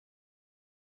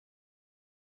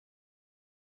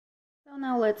So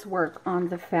now let's work on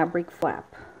the fabric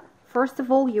flap. First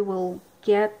of all, you will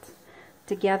get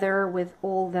together with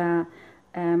all the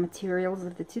materials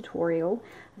of the tutorial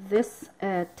this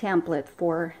template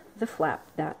for the flap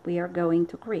that we are going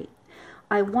to create.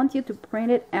 I want you to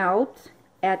print it out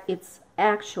at its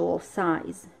actual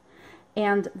size,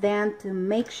 and then to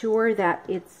make sure that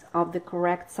it's of the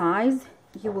correct size,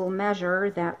 you will measure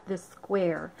that the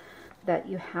square that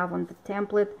you have on the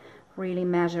template really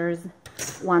measures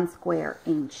 1 square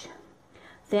inch.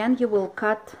 Then you will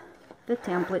cut the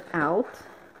template out.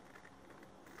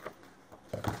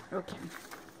 Okay.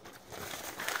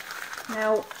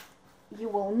 Now you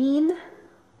will need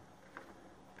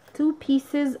 2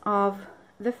 pieces of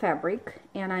the fabric,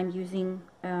 and I'm using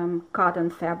cotton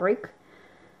fabric.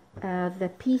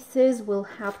 The pieces will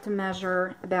have to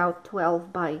measure about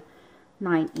 12 by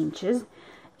 9 inches,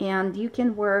 and you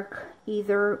can work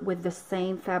either with the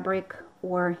same fabric,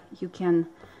 or you can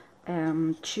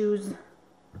choose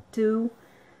 2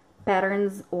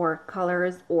 patterns or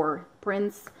colors or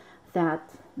prints that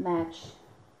match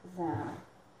the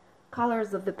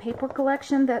colors of the paper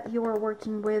collection that you are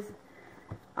working with.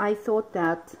 I thought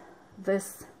that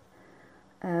this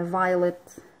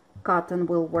violet cotton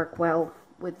will work well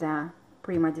with the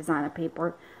Prima Designer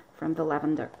paper from the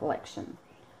lavender collection.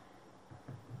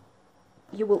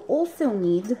 You will also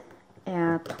need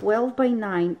a 12 by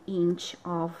 9 inch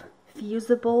of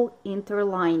fusible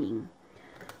interlining,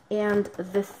 and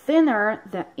the thinner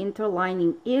the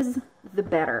interlining is, the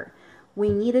better. We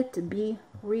need it to be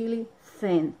really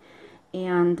thin,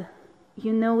 and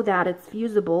you know that it's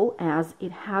fusible as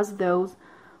it has those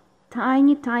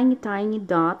tiny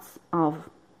dots of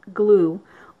glue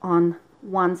on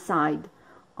one side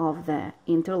of the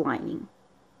interlining.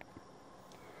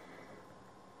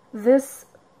 This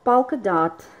polka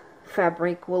dot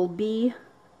fabric will be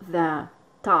the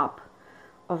top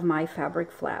of my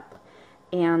fabric flap,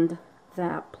 and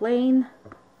the plain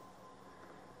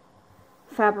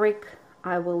fabric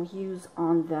I will use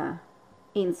on the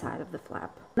inside of the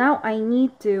flap. Now I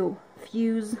need to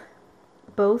fuse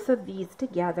both of these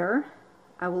together.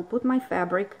 I will put my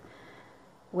fabric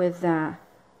with the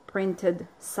printed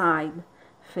side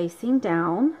facing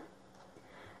down,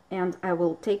 and I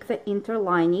will take the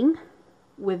interlining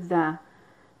with the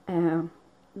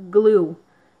glue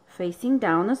facing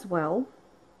down as well.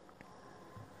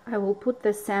 I will put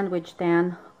the sandwich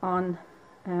then on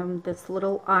this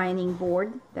little ironing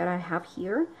board that I have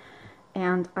here,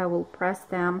 and I will press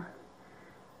them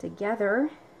together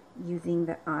using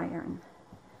the iron.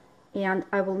 And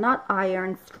I will not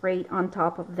iron straight on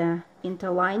top of the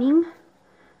interlining.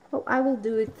 Well, I will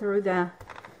do it through the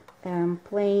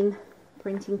plain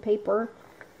printing paper.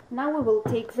 Now we will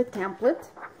take the template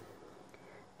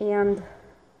and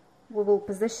we will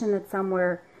position it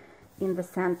somewhere in the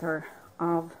center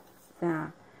of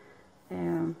the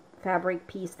fabric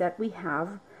piece that we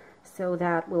have, so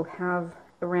that we'll have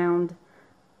around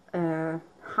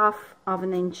half of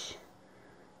an inch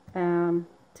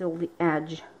till the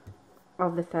edge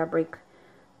of the fabric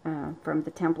from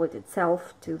the template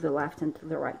itself to the left and to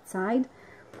the right side.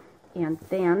 And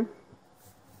then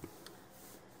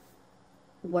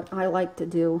what I like to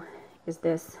do is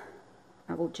this.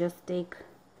 I will just take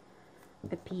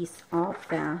a piece of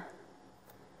the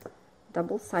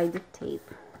double-sided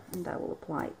tape and I will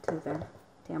apply it to the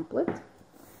template,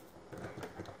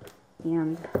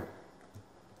 and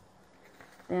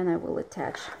then I will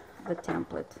attach the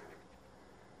template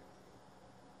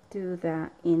to the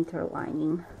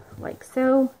interlining like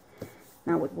so.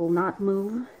 Now it will not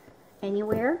move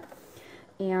anywhere,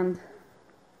 and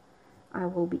I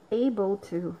will be able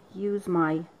to use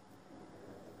my,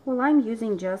 well, I'm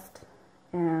using just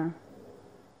a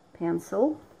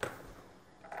pencil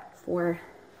for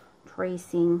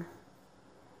tracing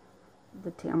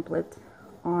the template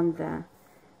on the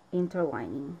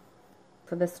interlining.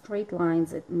 For the straight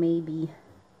lines it may be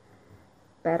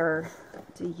better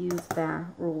to use the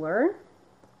ruler,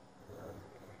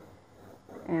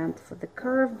 and for the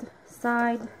curved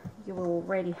side you will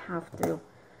already have to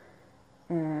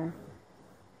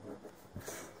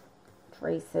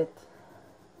trace it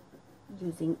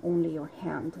using only your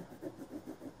hand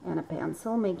and a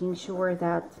pencil, making sure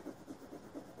that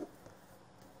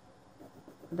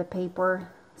the paper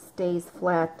stays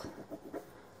flat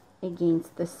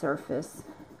against the surface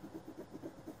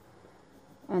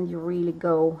and you really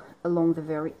go along the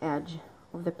very edge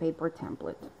of the paper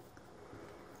template.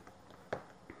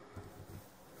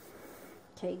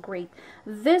 Okay, great.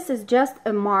 This is just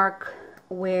a mark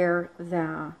where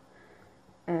the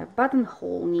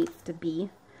buttonhole needs to be,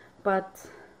 but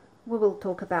we will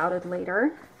talk about it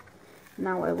later.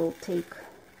 Now I will take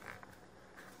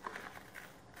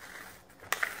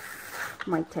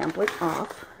my template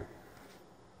off.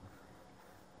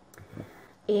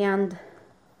 And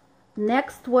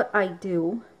next what I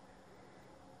do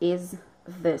is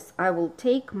this. I will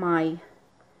take my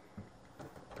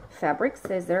fabric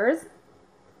scissors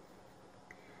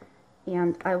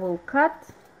and I will cut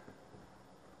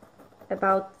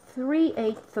about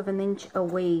 3/8 of an inch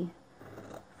away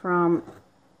from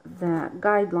the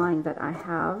guideline that I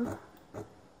have.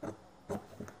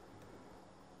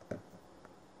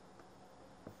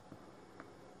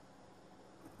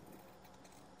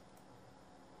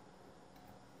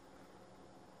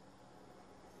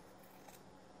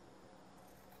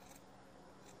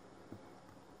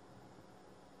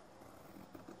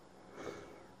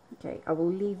 Okay, I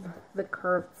will leave the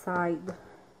curved side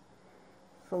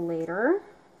for later.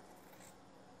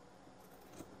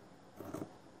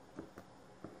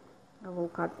 I will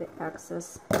cut the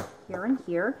excess here and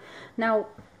here. Now,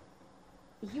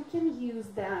 you can use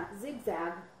the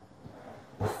zigzag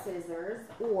scissors,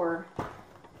 or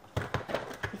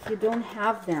if you don't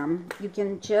have them, you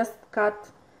can just cut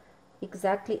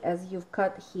exactly as you've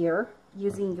cut here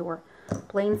using your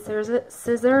plain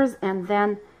scissors and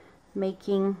then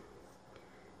making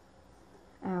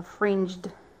a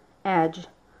fringed edge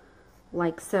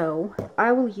like so.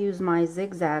 I will use my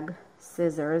zigzag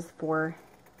scissors for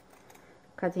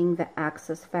cutting the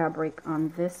excess fabric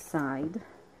on this side.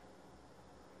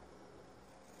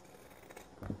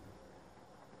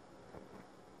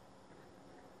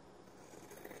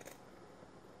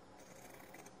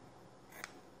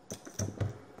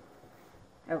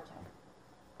 Okay.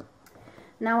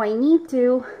 Now I need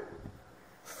to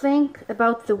think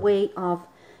about the way of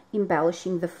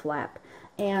embellishing the flap,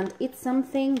 and it's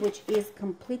something which is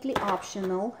completely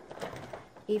optional.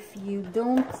 If you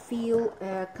don't feel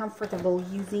comfortable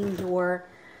using your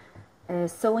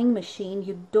sewing machine,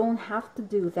 you don't have to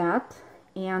do that,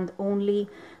 and only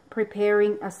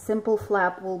preparing a simple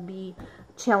flap will be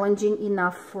challenging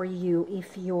enough for you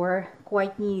if you're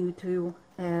quite new to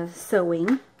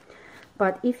sewing.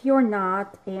 But if you're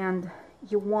not and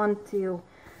you want to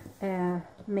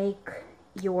make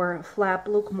your flap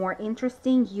look more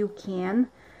interesting, you can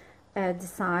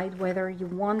decide whether you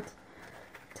want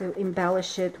to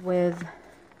embellish it with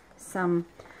some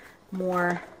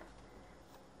more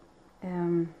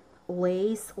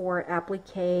lace or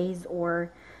appliques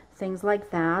or things like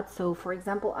that. So for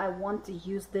example, I want to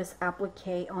use this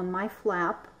applique on my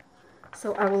flap,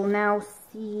 so I will now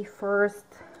see first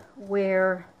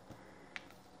where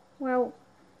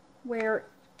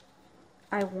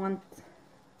I want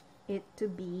it to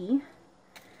be,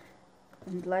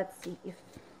 and let's see if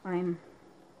I'm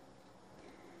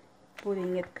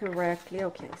putting it correctly.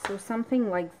 Okay, so something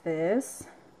like this,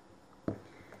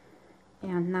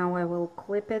 and now I will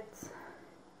clip it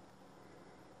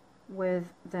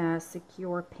with the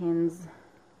secure pins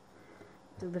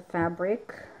to the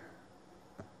fabric,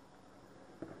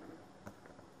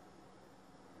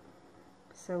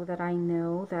 so that I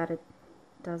know that it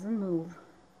doesn't move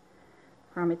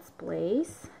from its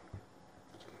place.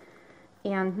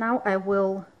 And now I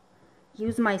will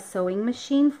use my sewing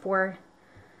machine for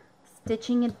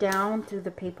stitching it down to the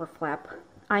paper flap.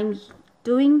 I'm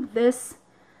doing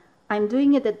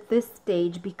it at this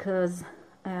stage because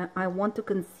I want to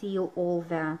conceal all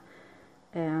the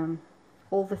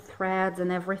threads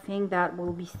and everything that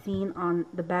will be seen on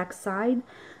the back side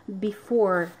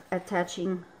before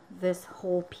attaching this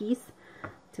whole piece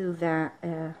to the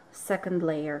second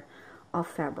layer of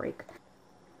fabric.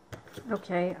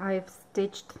 Okay, I've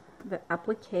stitched the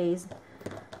appliques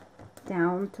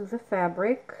down to the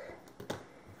fabric,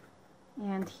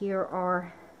 and here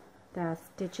are the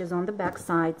stitches on the back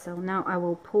side. So now I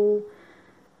will pull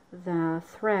the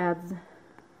threads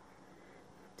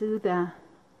to the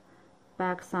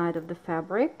back side of the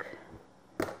fabric,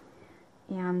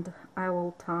 and I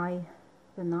will tie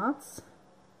the knots.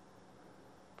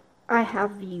 I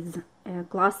have these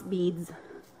glass beads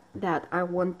that I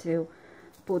want to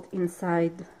put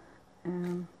inside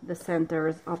the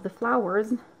centers of the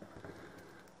flowers,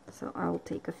 so I'll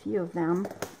take a few of them,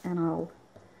 and I'll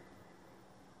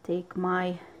take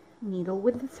my needle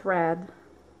with the thread.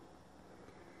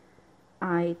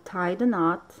 I tie the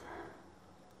knot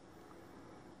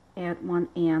at one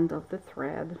end of the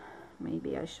thread.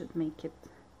 Maybe I should make it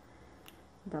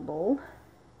double.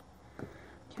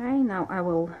 Okay, now I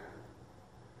will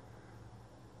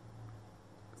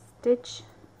stitch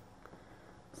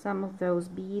some of those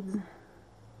beads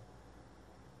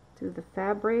to the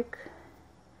fabric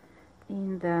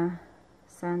in the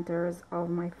centers of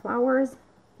my flowers.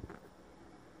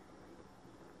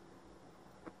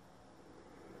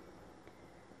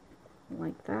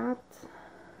 Like that.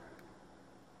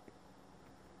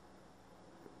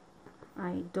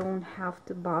 I don't have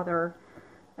to bother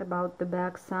about the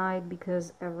back side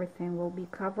because everything will be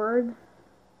covered.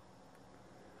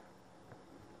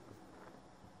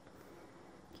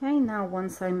 Okay, now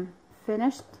once I'm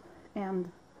finished, and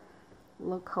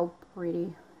look how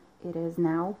pretty it is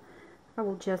now, I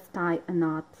will just tie a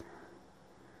knot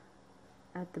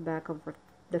at the back of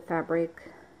the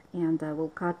fabric, and I will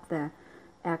cut the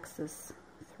excess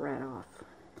thread off.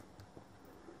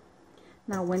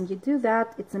 Now when you do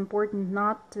that, it's important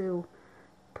not to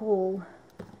pull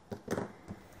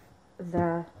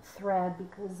the thread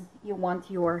because you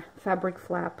want your fabric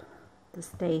flap to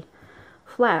stay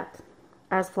flat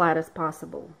as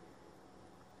possible.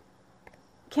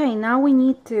 Okay, now we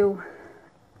need to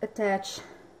attach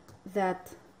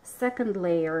that second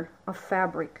layer of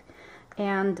fabric,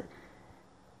 and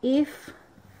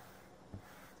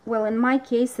well, in my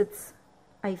case,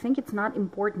 I think it's not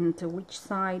important to which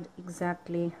side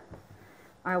exactly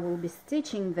I will be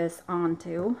stitching this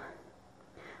onto,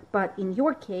 but in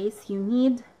your case you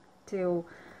need to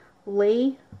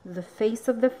lay the face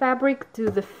of the fabric to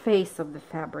the face of the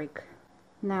fabric.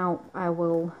 Now I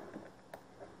will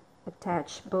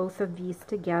attach both of these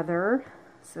together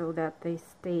so that they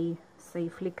stay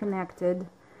safely connected.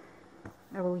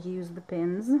 I will use the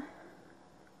pins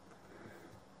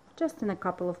just in a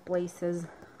couple of places.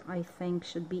 I think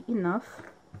should be enough.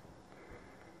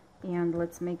 And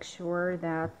let's make sure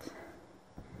that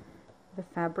the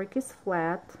fabric is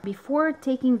flat. Before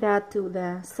taking that to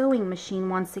the sewing machine,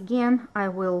 once again I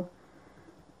will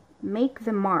make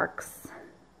the marks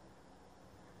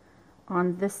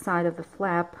on this side of the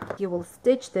flap. You will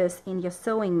stitch this in your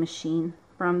sewing machine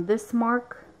from this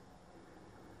mark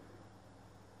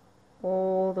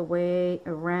all the way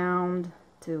around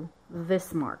to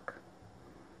this mark.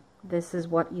 This is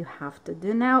what you have to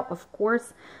do now, of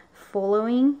course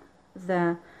following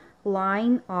the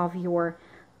line of your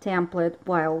template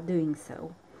while doing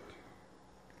so.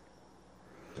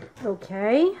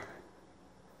 Okay,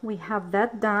 we have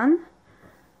that done,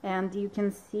 and you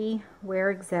can see where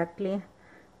exactly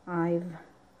I've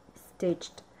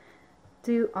stitched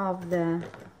two of the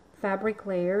fabric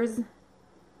layers.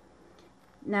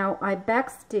 Now I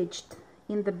backstitched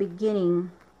in the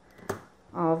beginning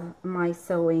of my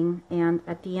sewing and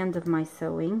at the end of my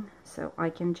sewing, so I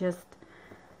can just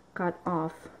cut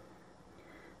off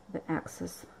the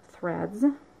excess threads,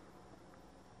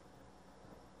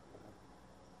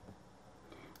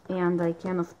 and I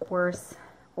can of course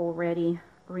already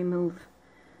remove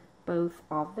both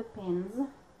of the pins.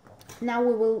 Now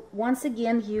we will once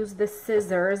again use the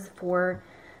scissors for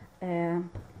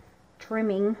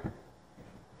trimming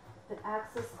the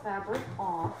excess fabric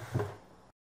off.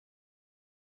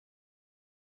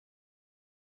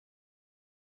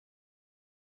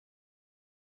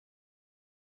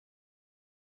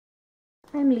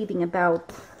 I'm leaving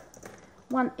about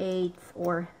 1/8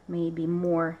 or maybe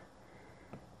more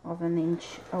of an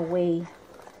inch away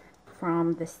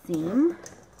from the seam.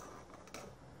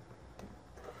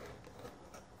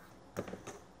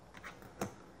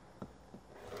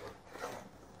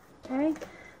 Okay,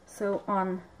 so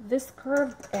on this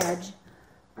curved edge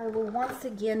I will once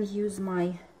again use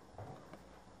my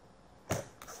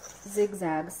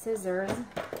zigzag scissors.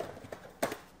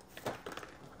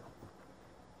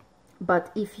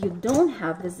 But if you don't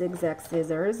have the zigzag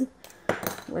scissors,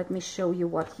 let me show you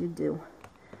what you do.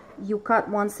 You cut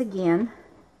once again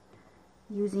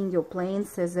using your plain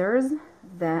scissors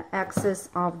the excess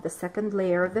of the second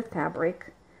layer of the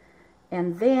fabric,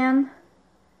 and then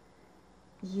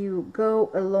you go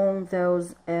along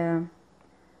those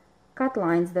cut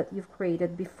lines that you've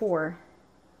created before,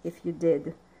 if you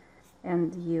did,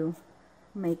 and you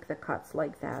make the cuts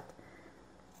like that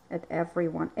at every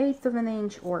 1/8 of an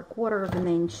inch or 1/4 of an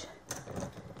inch.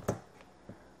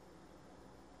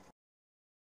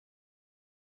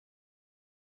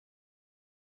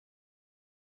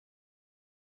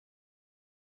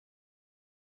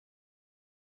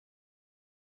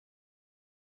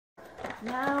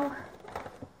 Now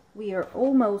we are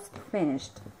almost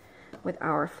finished with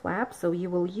our flap, so you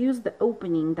will use the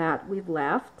opening that we've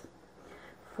left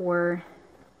for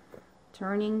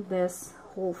turning this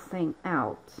whole thing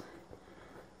out,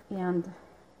 and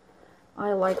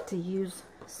I like to use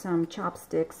some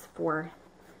chopsticks for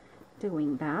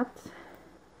doing that.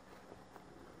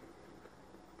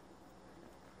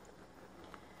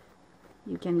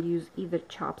 You can use either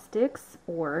chopsticks,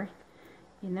 or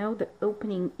the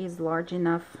opening is large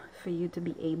enough for you to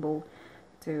be able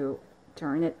to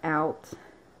turn it out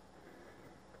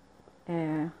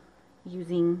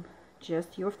using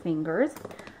just your fingers.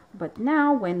 But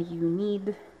now when you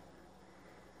need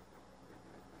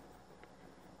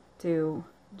to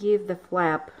give the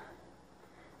flap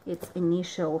its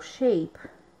initial shape,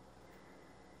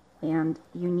 and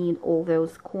you need all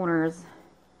those corners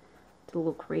to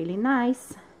look really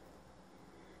nice,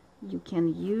 you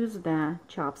can use the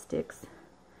chopsticks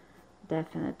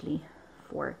definitely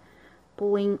for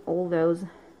pulling all those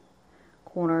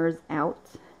corners out.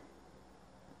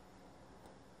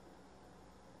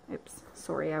 Oops,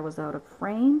 sorry, I was out of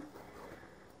frame.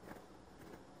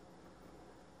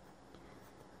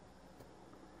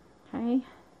 Okay,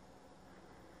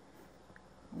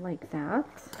 like that.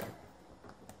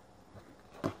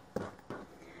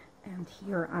 And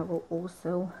here I will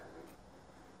also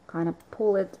kind of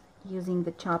pull it using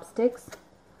the chopsticks.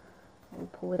 I'll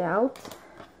pull it out.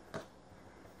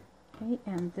 Okay,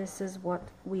 and this is what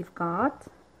we've got.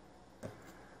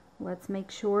 Let's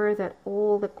make sure that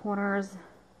all the corners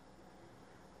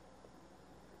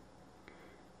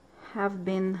have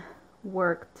been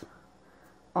worked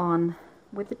on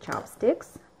with the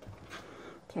chopsticks.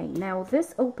 Okay, now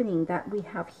this opening that we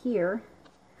have here,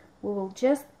 we will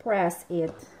just press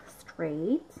it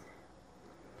straight,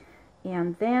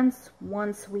 and then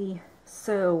once we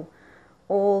sew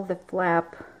all the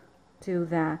flap to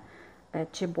the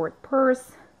chipboard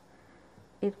purse,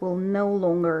 it will no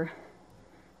longer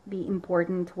be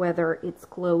important whether it's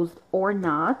closed or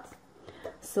not.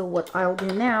 So what I'll do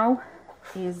now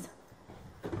is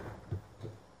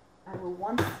I will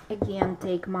once again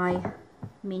take my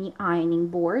mini ironing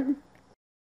board.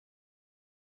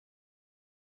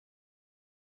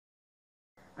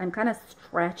 I'm kind of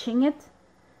stretching it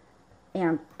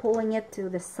and pulling it to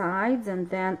the sides, and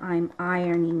then I'm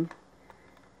ironing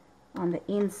on the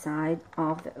inside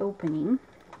of the opening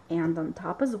and on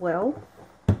top as well.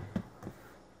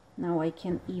 Now I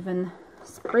can even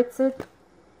spritz it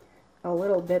a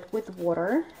little bit with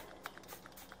water,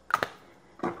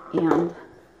 and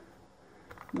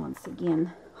once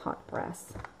again hot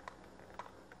press.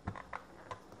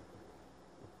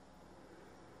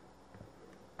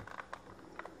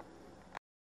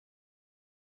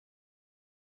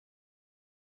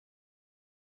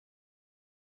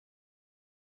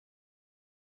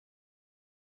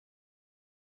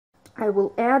 I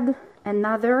will add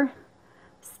another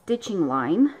stitching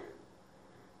line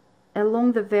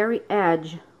along the very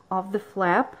edge of the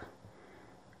flap,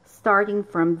 starting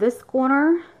from this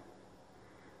corner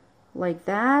like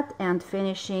that and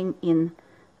finishing in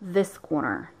this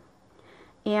corner.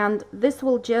 And this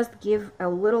will just give a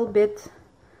little bit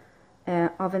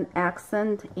of an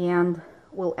accent and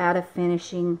will add a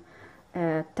finishing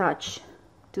touch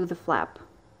to the flap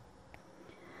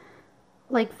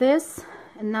like this.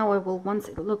 And now I will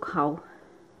look how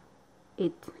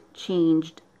it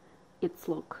changed its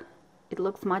look. It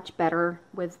looks much better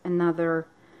with another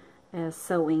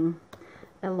sewing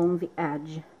along the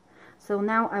edge. So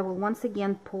now I will once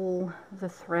again pull the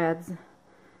threads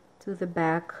to the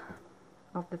back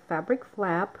of the fabric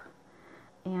flap,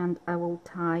 and I will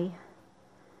tie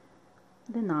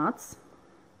the knots.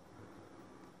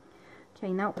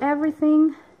 Okay, now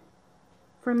everything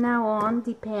from now on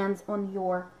depends on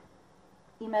your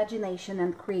imagination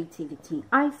and creativity.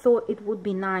 I thought it would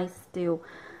be nice to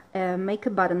make a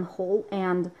buttonhole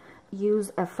and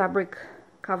use a fabric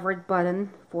covered button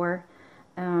for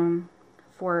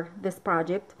this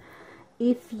project.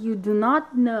 If you do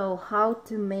not know how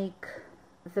to make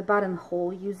the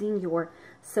buttonhole using your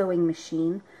sewing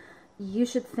machine, you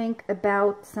should think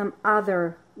about some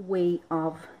other way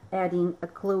of adding a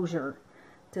closure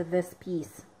to this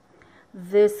piece.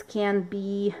 This can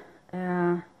be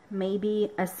maybe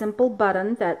a simple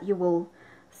button that you will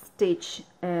stitch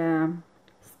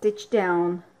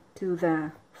down to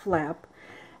the flap,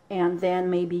 and then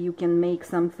maybe you can make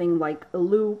something like a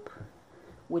loop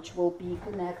which will be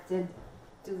connected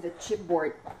to the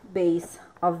chipboard base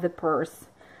of the purse,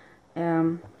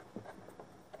 and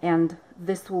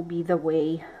this will be the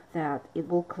way that it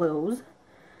will close.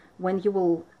 When you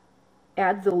will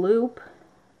add the loop,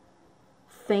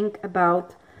 think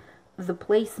about the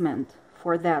placement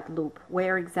for that loop,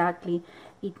 where exactly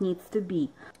it needs to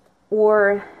be.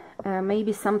 Or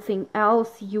maybe something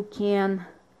else you can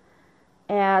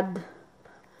add.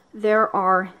 There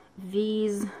are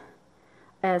these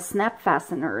snap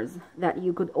fasteners that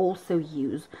you could also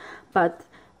use, but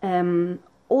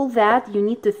all that you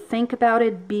need to think about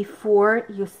it before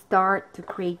you start to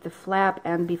create the flap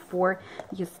and before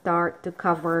you start to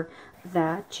cover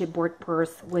the chipboard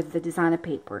purse with the designer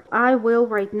paper. I will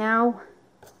right now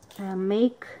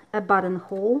make a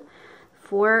buttonhole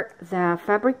for the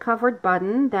fabric covered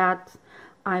button that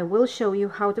I will show you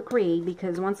how to create,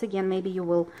 because once again maybe you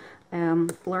will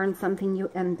learn something new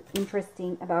and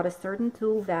interesting about a certain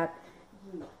tool that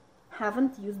you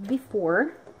haven't used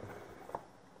before.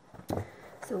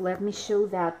 So let me show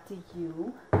that to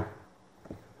you.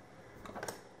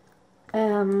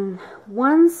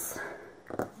 Once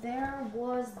there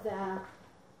was the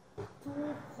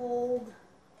tool called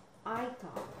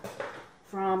iTop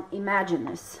from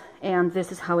Imaginus, and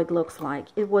this is how it looks like.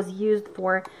 It was used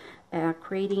for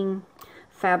creating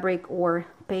fabric or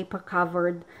paper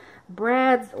covered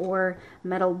brads or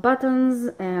metal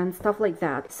buttons and stuff like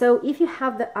that. So if you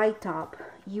have the iTop,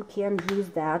 you can use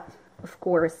that, of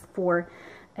course, for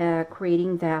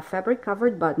creating the fabric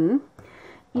covered button.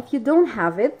 If you don't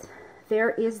have it,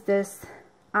 there is this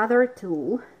other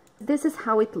tool. This is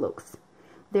how it looks.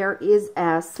 There is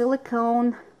a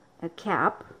silicone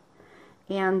cap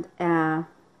and a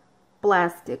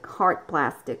plastic, hard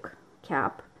plastic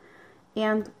cap,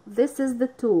 and this is the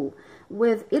tool.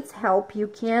 With its help you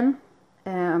can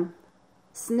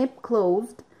snip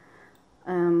closed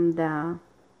the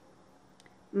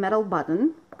metal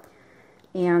button,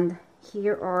 and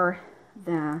here are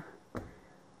the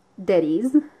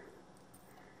daddies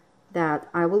that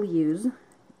I will use.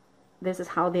 This is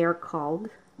how they are called,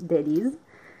 daddies.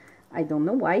 I don't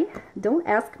know why, don't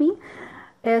ask me.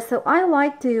 So I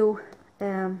like to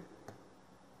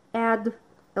add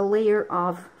a layer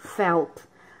of felt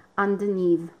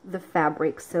underneath the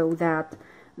fabric so that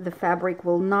the fabric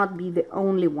will not be the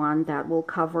only one that will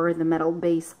cover the metal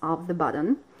base of the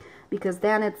button, because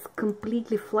then it's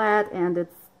completely flat and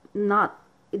it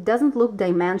doesn't look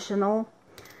dimensional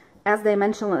as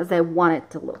I want it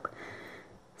to look.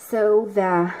 So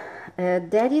the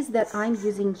daddies that I'm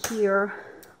using here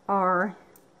are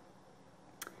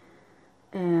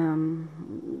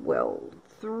well,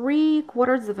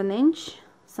 3/4 of an inch,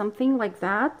 something like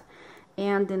that,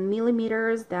 and in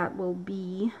millimeters that will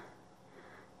be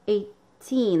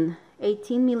 18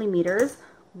 millimeters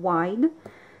wide.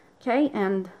 Okay,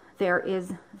 and there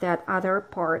is that other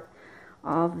part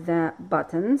of the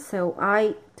button. So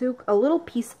I took a little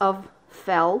piece of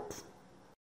felt.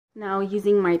 Now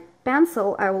using my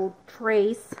pencil I will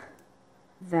trace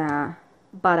the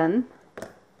button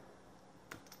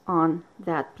on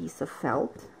that piece of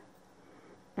felt,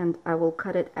 and I will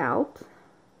cut it out.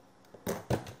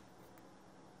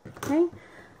 Okay,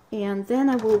 and then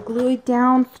I will glue it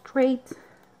down straight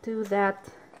to that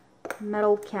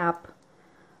metal cap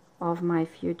of my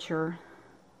future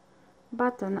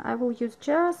button. I will use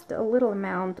just a little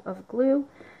amount of glue,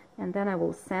 and then I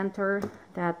will center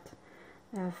that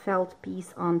felt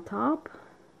piece on top.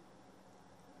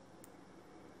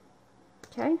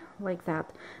 Okay, like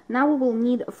that. Now we will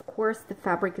need, of course, the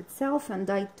fabric itself, and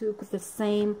I took the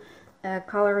same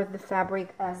color of the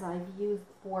fabric as I've used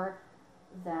for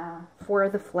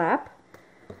the flap.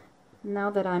 Now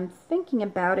that I'm thinking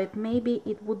about it, maybe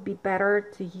it would be better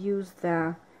to use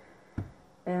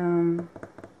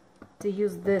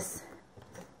this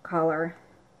color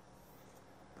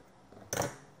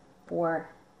for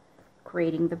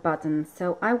creating the button.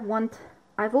 So I've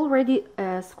already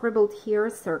scribbled here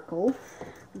a circle,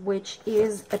 which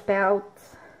is about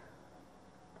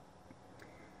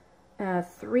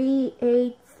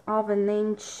 3/8 of an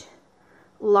inch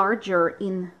larger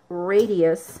in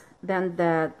radius than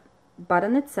the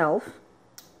button itself.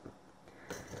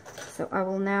 So I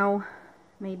will now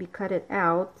maybe cut it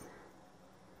out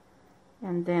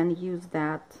and then use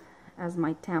that as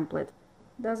my template.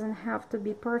 Doesn't have to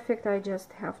be perfect, I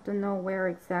just have to know where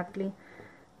exactly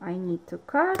I need to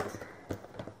cut.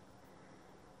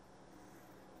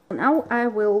 Now I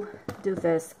will do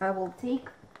this. I will take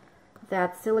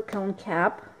that silicone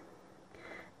cap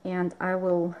and I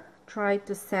will try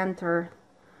to center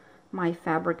my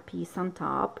fabric piece on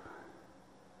top.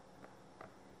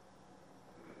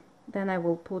 Then I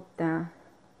will put the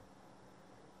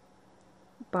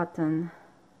button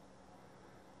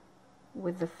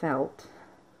with the felt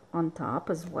on top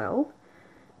as well,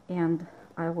 and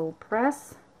I will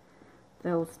press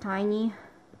those tiny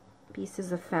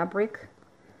pieces of fabric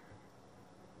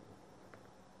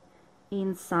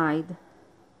inside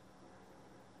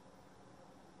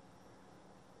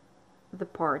the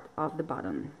part of the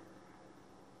button.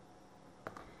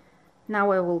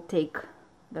 Now I will take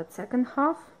that second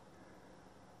half,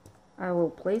 I will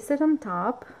place it on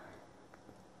top,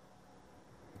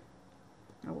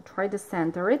 I will try to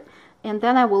center it, and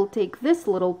then I will take this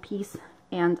little piece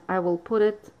and I will put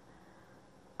it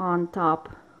on top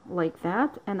like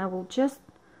that, and I will just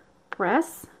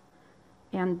press,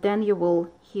 and then you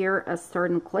will hear a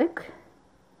certain click.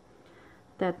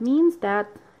 That means that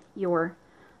your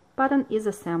button is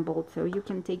assembled, so you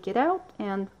can take it out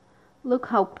and look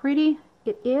how pretty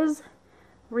it is.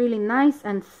 Really nice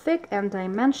and thick and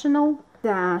dimensional.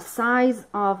 the size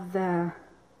of the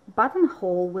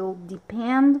buttonhole will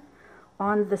depend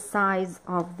on the size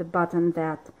of the button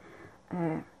that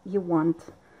you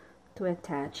want to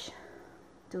attach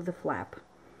to the flap.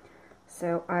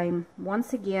 So I'm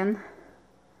once again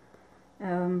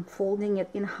folding it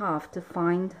in half to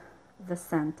find the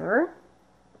center,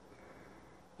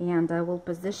 and I will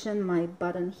position my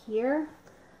button here.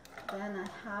 Then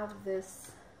I have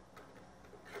this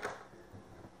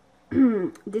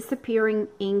disappearing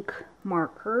ink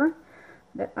marker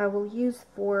that I will use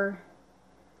for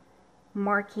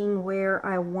marking where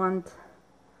I want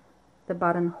the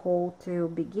buttonhole to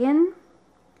begin,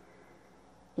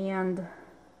 and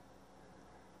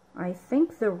I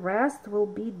think the rest will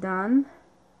be done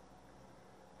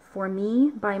for me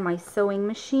by my sewing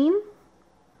machine.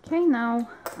 Okay, now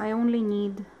I only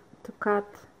need to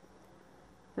cut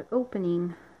the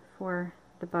opening for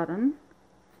the button,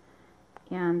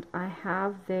 and I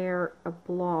have there a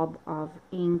blob of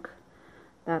ink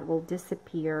that will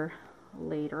disappear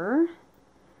later,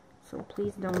 so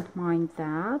please don't mind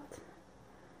that.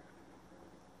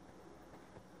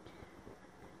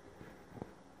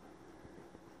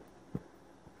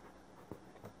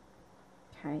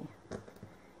 Okay,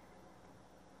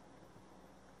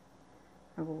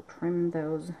 I will trim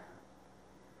those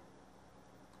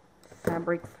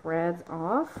fabric threads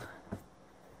off.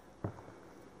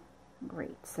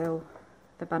 Great, so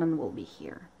the button will be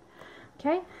here.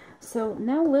 Okay, so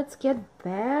now let's get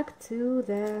back to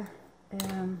the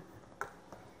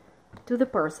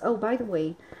purse. Oh, by the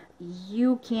way,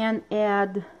 you can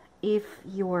add, if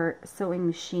your sewing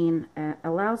machine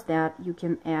allows that, you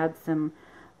can add some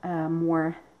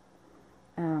more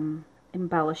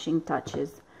embellishing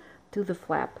touches to the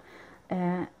flap.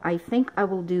 I think I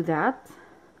will do that.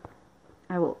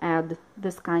 I will add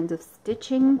this kind of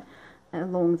stitching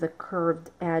along the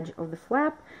curved edge of the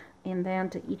flap, and then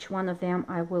to each one of them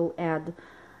I will add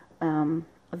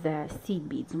the seed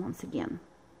beads once again.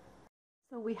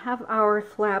 So we have our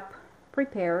flap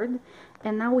prepared,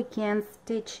 and now we can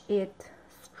stitch it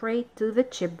straight to the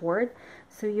chipboard.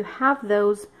 So you have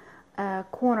those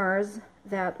corners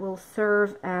that will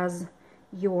serve as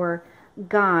your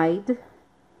guide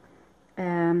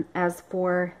as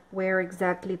for where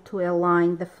exactly to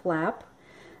align the flap.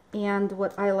 And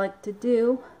what I like to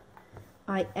do,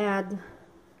 I add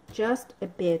just a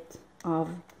bit of,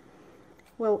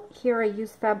 well, here I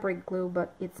use fabric glue,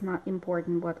 but it's not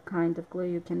important what kind of glue.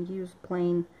 You can use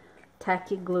plain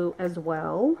tacky glue as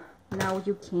well. Now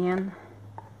you can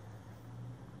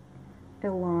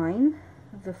align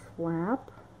the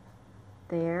flap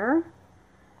there,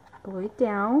 glue it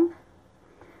down,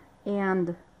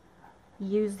 and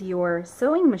use your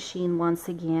sewing machine once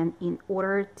again in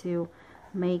order to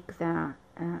make the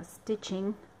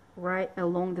stitching right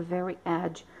along the very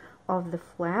edge of the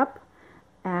flap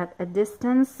at a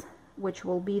distance which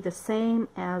will be the same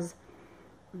as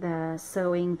the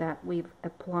sewing that we've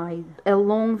applied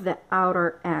along the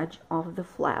outer edge of the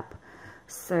flap.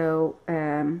 So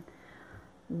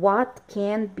what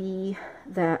can be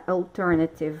the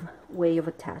alternative way of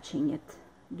attaching it?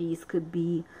 These could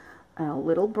be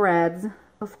little brads,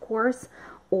 of course,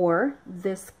 or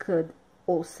this could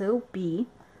also be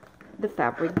the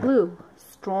fabric glue,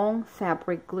 strong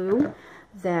fabric glue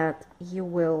that you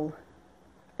will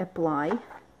apply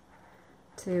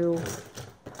to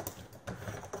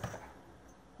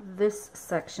this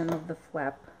section of the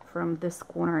flap, from this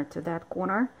corner to that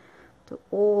corner, to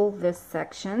all this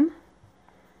section.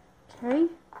 Okay,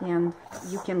 and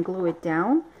you can glue it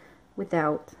down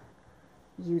without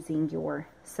using your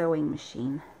sewing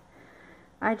machine.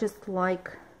 I just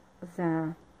like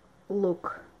the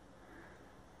look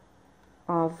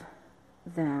of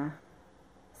the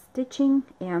stitching,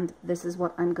 and this is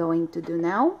what I'm going to do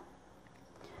now.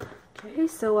 Okay,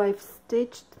 so I've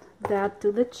stitched that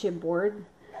to the chipboard.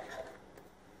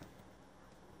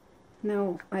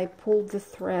 Now I pulled the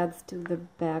threads to the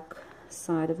back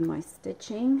side of my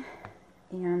stitching,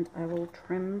 and I will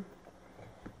trim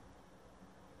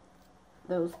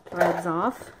those threads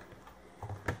off.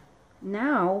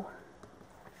 Now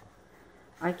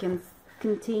I can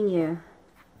continue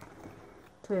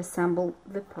to assemble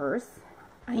the purse.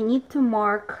 I need to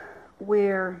mark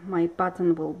where my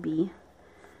button will be,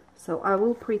 so I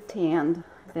will pretend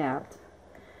that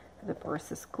the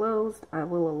purse is closed. I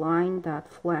will align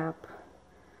that flap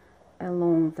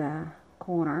along the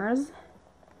corners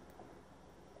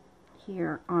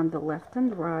here on the left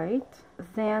and right.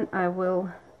 Then I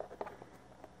will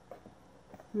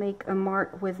make a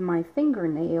mark with my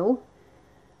fingernail,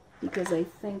 because I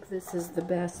think this is the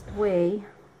best way,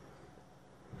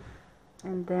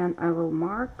 and then I will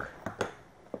mark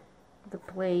the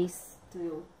place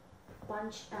to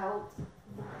punch out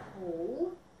the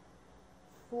hole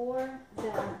for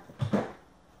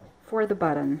the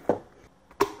button.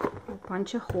 I'll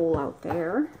punch a hole out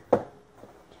there.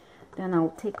 Then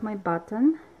I'll take my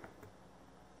button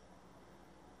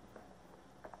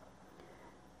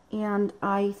and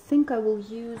I think I will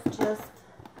use just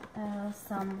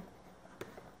some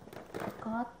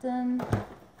cotton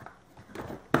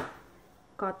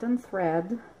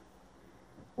thread,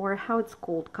 or how it's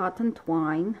called, cotton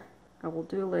twine. I will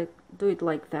do it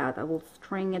like that. I will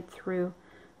string it through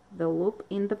the loop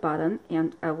in the button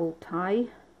and I will tie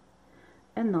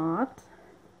a knot.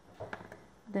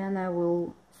 Then I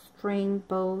will string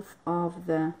both of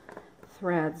the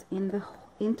threads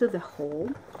into the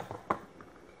hole.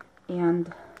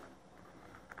 And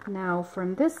now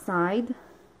from this side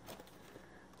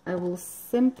I will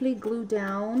simply glue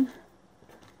down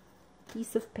a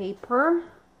piece of paper.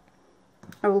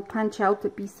 I will punch out a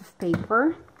piece of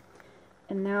paper,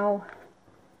 and now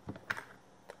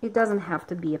it doesn't have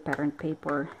to be a pattern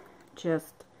paper,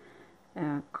 just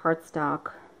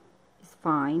cardstock is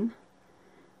fine.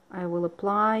 I will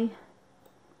apply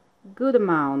a good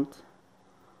amount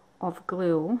of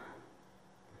glue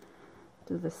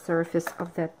to the surface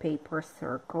of that paper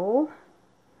circle.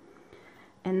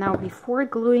 And now, before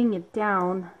gluing it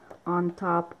down on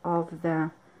top of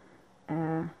the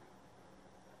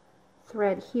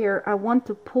thread here, I want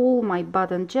to pull my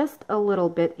button just a little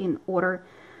bit in order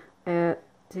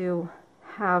to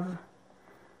have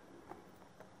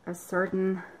a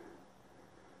certain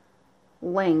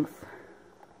length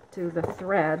to the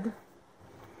thread,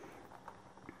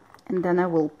 and then I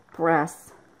will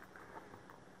press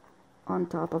on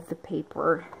top of the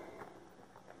paper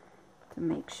to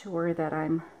make sure that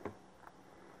I'm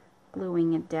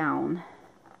gluing it down.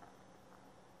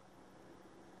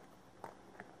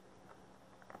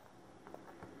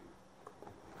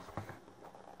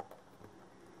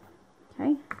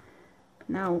 Okay,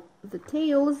 now the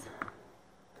tails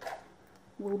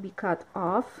will be cut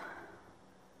off,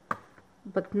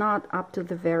 but not up to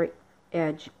the very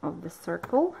edge of the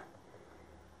circle.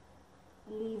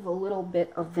 Leave a little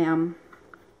bit of them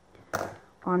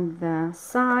on the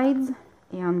sides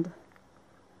and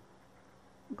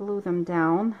glue them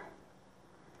down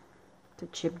to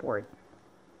chipboard.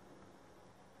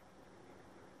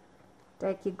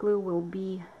 Tacky glue will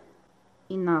be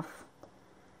enough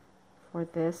for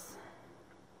this.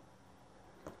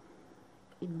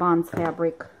 It bonds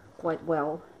fabric quite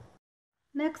well.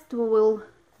 Next we will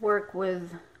work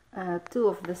with two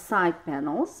of the side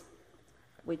panels,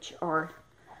 which are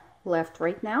left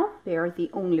right now. They are the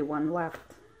only one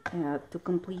left to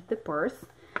complete the purse.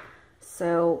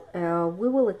 So we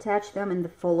will attach them in the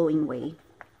following way.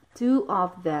 Two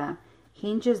of the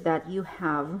hinges that you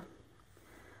have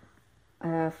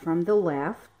from the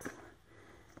left,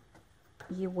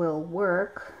 you will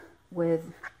work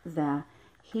with the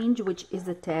hinge which is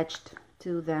attached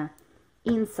to the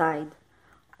inside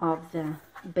of the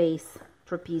base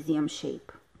trapezium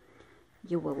shape.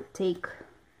 You will take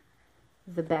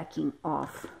the backing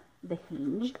off the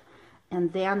hinge,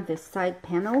 and then the side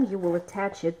panel, you will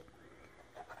attach it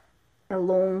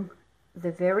along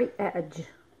the very edge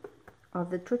of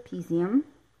the trapezium,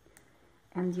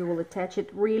 and you will attach it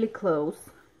really close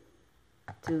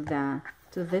to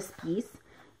this piece.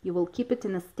 You will keep it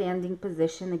in a standing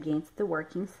position against the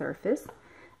working surface,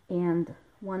 and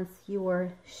once you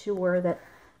are sure that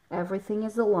everything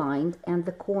is aligned and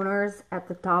the corners at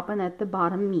the top and at the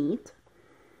bottom meet,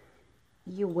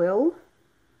 you will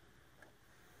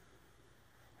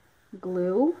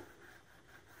glue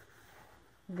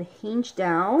the hinge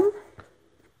down.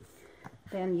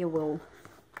 Then you will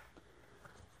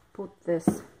put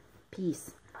this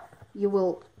piece, you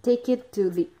will take it to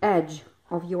the edge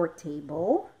of your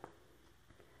table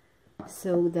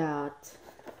so that,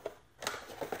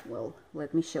 well,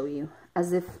 let me show you,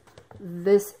 as if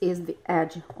this is the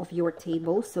edge of your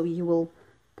table. So you will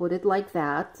put it like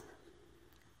that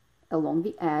along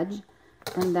the edge,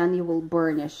 and then you will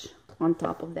burnish on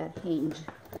top of that hinge.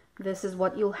 This is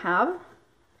what you'll have.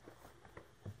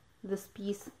 This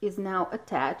piece is now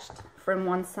attached from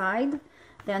one side.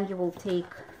 Then you will take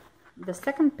the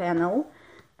second panel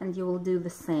and you will do the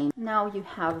same. Now you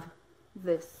have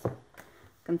this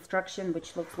construction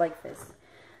which looks like this.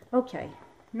 Okay,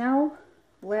 now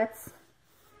let's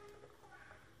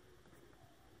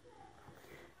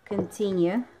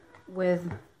continue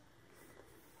with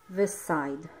this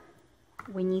side.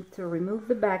 We need to remove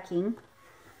the backing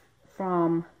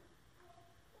from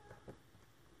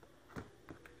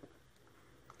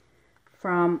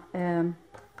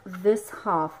this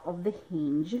half of the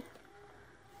hinge.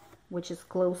 which is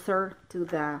closer to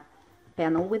the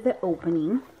panel with the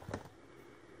opening.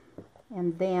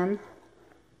 And then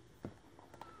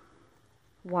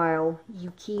while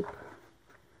you keep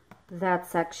that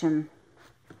section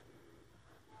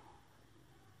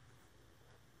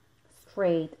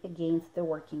straight against the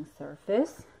working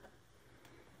surface,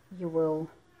 you will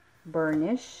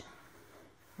burnish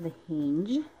the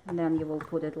hinge, and then you will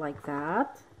put it like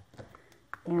that,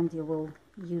 and you will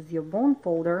use your bone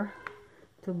folder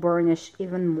to burnish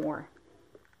even more,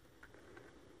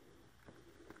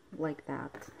 like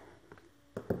that.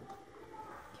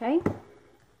 Okay,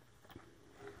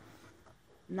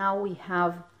 now we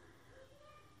have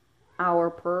our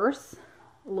purse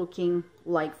looking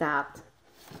like that.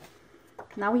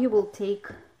 Now you will take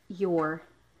your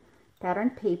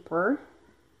pattern paper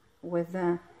with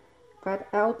the cut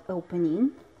out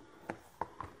opening,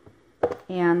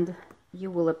 and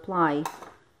you will apply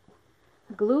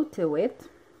glue to it,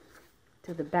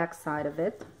 to the back side of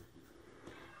it,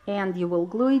 and you will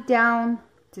glue it down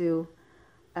to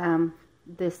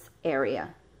this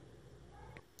area.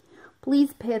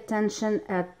 Please pay attention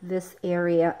at this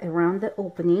area around the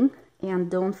opening, and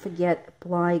don't forget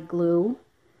apply glue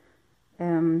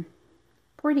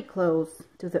pretty close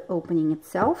to the opening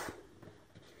itself.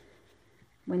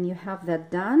 When you have that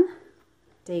done,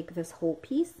 take this whole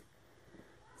piece,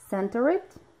 center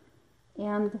it,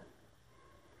 and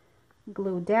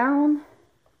glue down,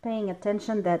 paying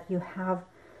attention that you have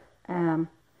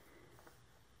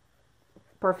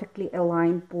perfectly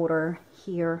aligned border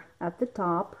here at the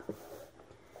top,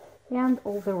 and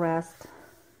all the rest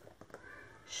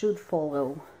should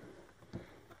follow.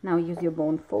 Now use your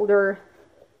bone folder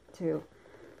to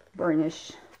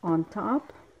burnish on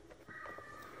top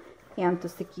and to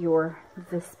secure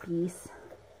this piece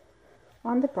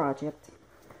on the project.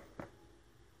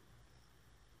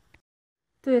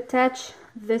 To attach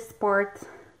this part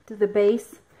to the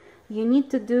base, you need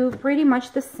to do pretty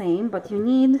much the same, but you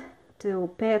need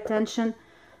to pay attention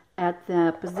at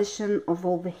the position of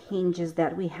all the hinges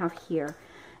that we have here.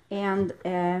 And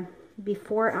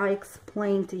before I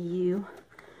explain to you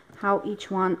how each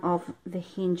one of the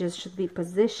hinges should be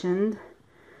positioned,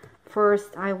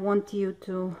 first I want you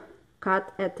to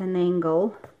cut at an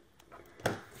angle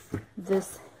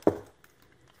this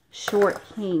short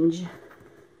hinge,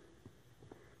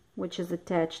 which is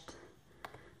attached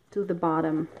to the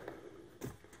bottom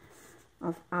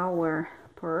of our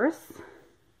purse,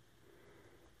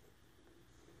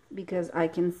 because I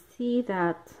can see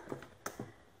that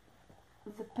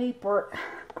the paper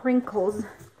crinkles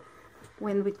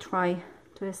when we try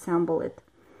to assemble it.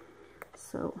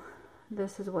 So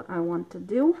this is what I want to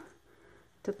do,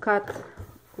 to cut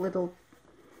little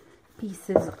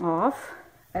pieces off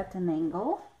at an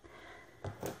angle.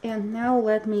 And now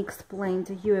let me explain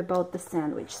to you about the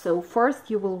sandwich. So first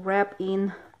you will wrap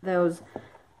in those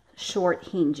short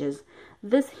hinges.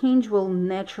 This hinge will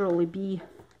naturally be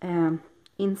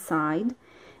inside,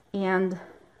 and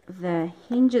the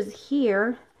hinges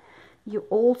here you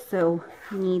also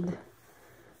need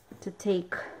to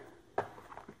take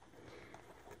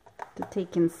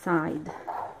inside.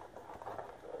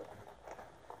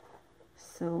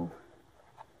 So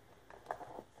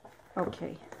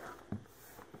okay,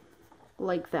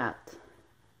 like that.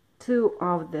 Two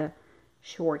of the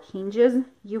short hinges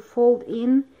you fold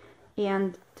in,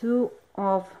 and two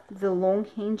of the long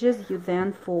hinges you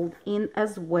then fold in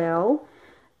as well.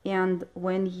 And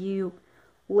when you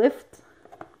lift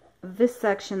this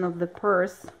section of the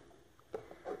purse,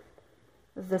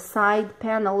 the side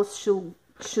panels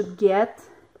should get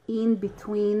in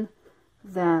between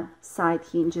the side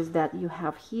hinges that you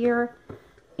have here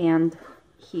and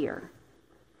here.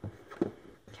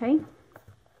 Okay,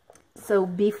 so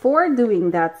before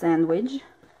doing that sandwich,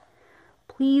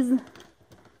 please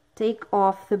take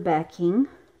off the backing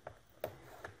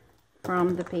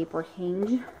from the paper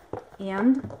hinge,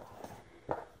 and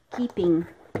keeping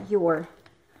your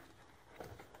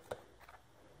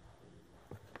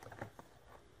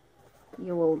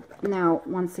you will now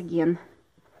once again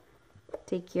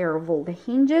take care of all the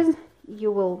hinges.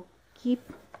 You will keep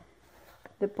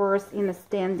the purse in a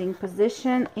standing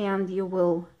position, and you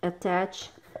will attach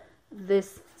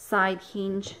this side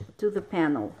hinge to the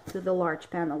panel, to the large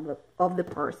panel of the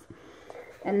purse.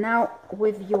 And now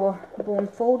with your bone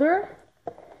folder,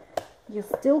 you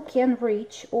still can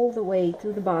reach all the way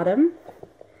to the bottom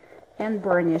and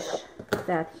burnish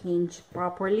that hinge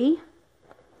properly.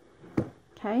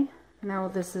 Okay, now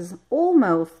this is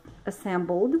almost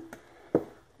assembled.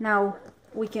 Now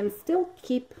we can still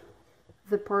keep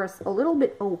the purse a little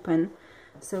bit open,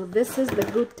 so this is the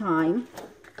good time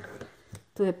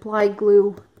to apply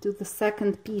glue to the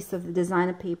second piece of the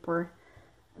designer paper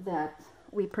that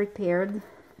we prepared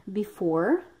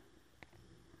before.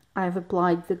 I've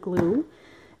applied the glue,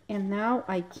 and now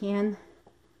I can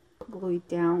glue it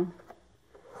down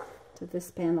to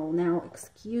this panel. Now,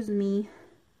 excuse me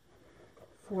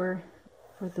for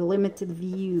the limited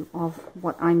view of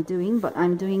what I'm doing, but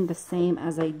I'm doing the same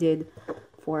as I did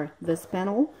for this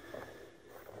panel.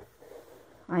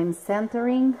 I'm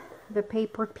centering the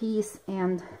paper piece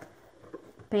and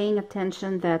paying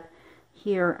attention that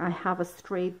here I have a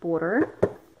straight border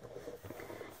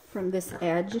from this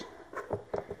edge.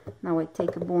 Now I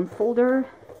take a bone folder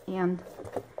and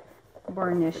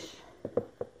burnish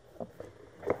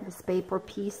this paper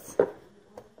piece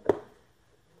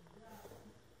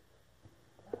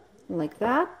like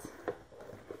that.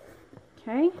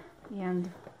 Okay, and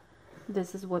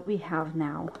this is what we have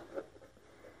now.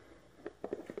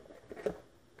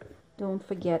 Don't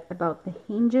forget about the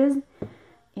hinges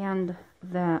and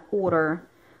the order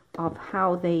of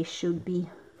how they should be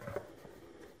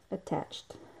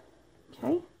attached.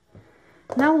 Okay,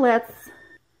 now let's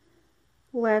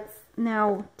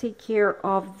now take care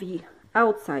of the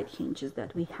outside hinges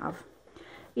that we have.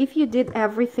 If you did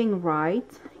everything right,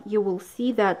 you will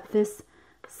see that this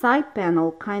side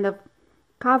panel kind of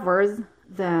covers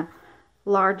the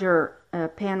larger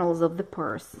panels of the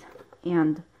purse,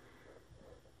 and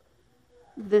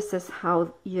this is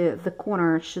how the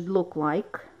corner should look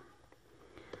like.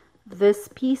 This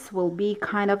piece will be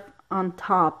kind of on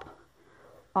top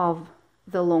of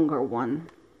the longer one.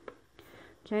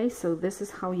 Okay, so this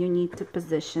is how you need to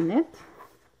position it.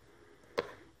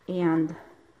 And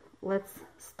let's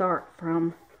start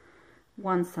from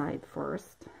one side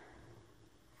first.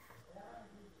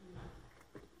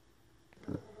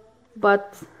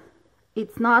 But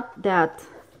it's not that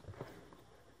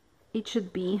it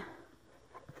should be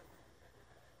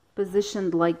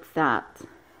positioned like that,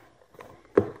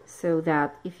 so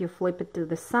that if you flip it to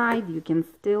the side, you can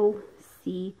still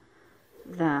see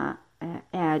the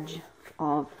edge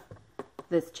of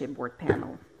this chipboard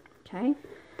panel. Okay,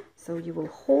 so you will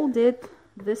hold it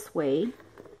this way.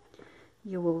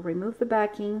 You will remove the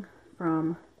backing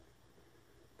from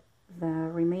the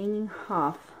remaining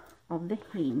half of the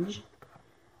hinge,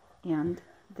 and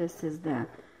this is the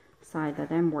side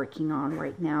that I'm working on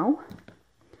right now.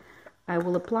 I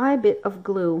will apply a bit of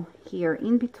glue here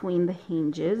in between the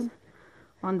hinges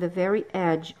on the very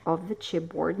edge of the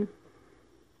chipboard.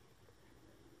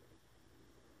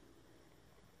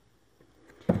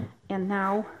 And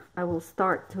now I will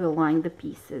start to align the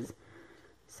pieces.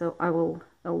 So I will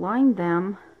align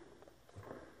them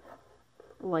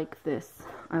like this.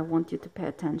 I want you to pay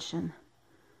attention.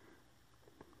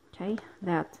 Okay,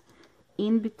 that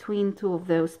in between two of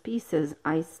those pieces,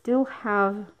 I still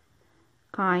have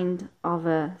kind of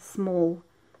a small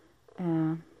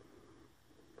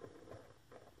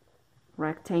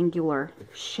rectangular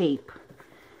shape,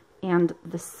 and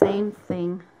the same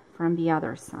thing from the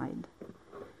other side.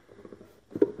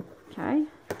 Okay,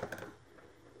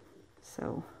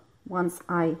 so once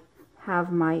I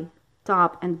have my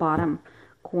top and bottom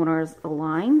corners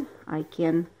aligned, I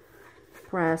can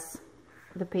press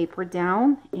the paper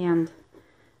down and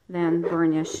then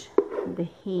burnish the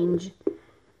hinge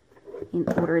in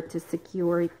order to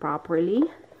secure it properly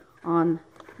on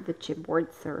the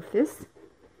chipboard surface.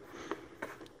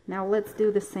 Now let's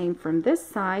do the same from this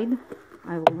side.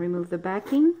 I will remove the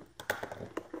backing.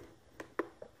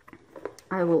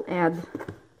 I will add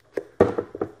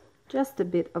just a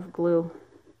bit of glue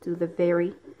to the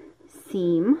very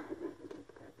seam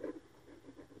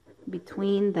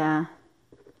between the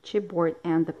chipboard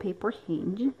and the paper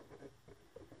hinge.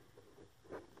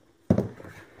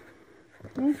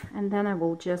 Okay, and then I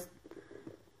will just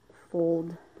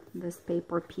fold this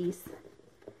paper piece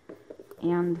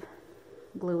and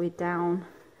glue it down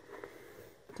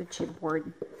to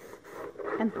chipboard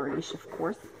and burnish, of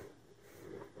course.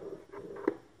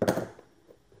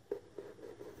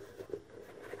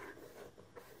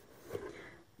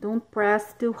 Don't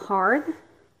press too hard,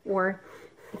 or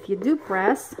if you do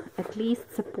press, at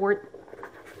least support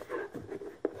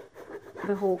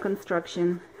the whole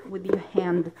construction with your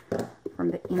hand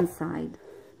from the inside.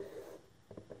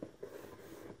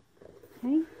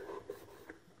 Okay,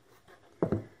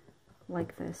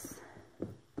 like this.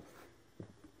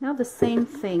 Now the same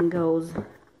thing goes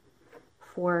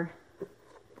for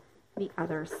the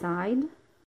other side.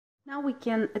 Now we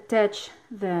can attach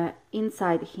the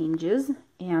inside hinges,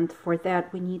 and for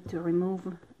that we need to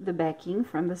remove the backing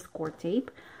from the score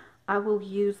tape. I will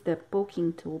use the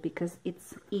poking tool because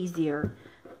it's easier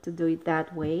to do it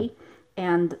that way.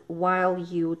 And while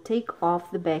you take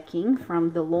off the backing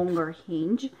from the longer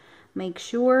hinge, make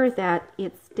sure that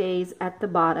it stays at the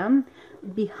bottom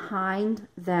behind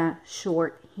the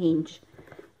short hinge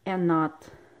and not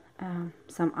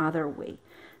some other way.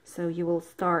 So you will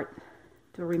start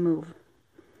to remove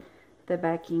the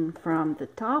backing from the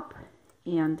top,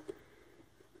 and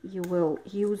you will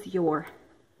use your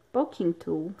poking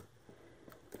tool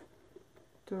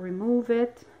to remove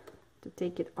it, to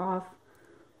take it off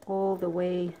all the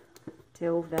way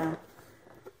till the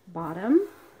bottom.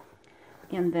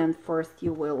 And then first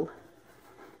you will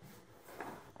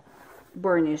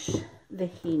burnish the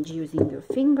hinge using your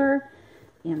finger,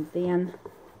 and then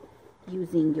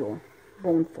using your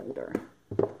bone folder.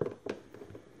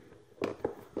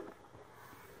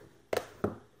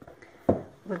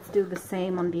 Let's do the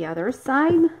same on the other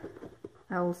side.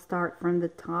 I will start from the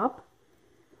top,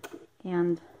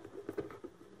 and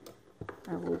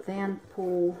I will then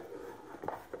pull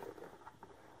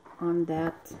on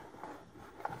that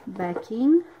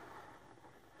backing,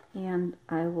 and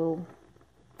I will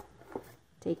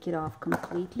take it off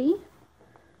completely.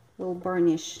 We'll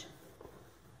burnish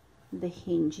the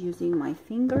hinge using my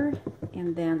finger,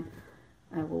 and then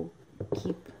I will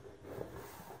keep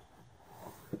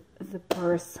the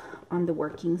purse on the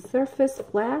working surface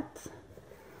flat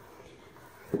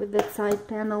with that side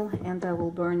panel, and I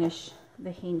will burnish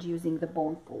the hinge using the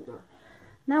bone folder.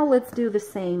 Now let's do the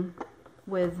same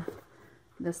with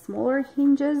the smaller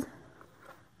hinges.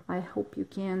 I hope you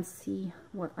can see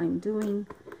what I'm doing.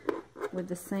 With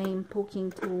the same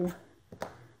poking tool,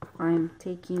 I'm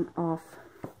taking off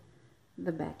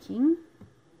the backing,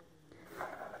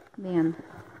 then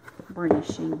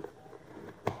burnishing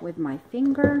with my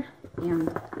finger, and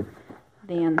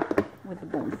then with the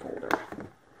bone folder,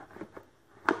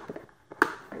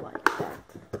 like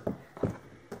that.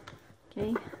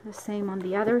 Okay, the same on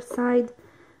the other side.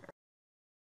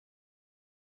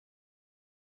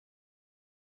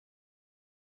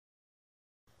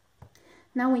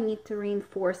 Now we need to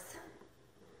reinforce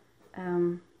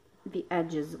the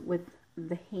edges with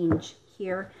the hinge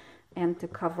here, and to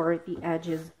cover the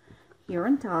edges here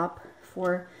on top.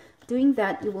 For doing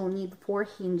that, you will need 4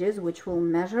 hinges, which will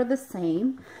measure the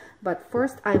same. But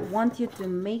first I want you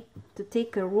to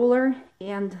take a ruler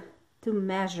and to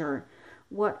measure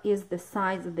what is the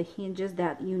size of the hinges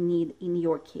that you need in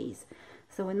your case.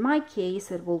 So in my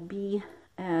case, it will be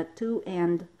 2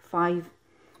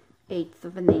 5/8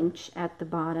 of an inch at the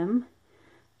bottom,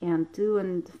 and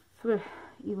 2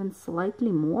 even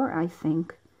slightly more, I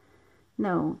think.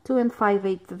 No, 2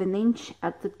 5/8 of an inch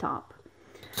at the top.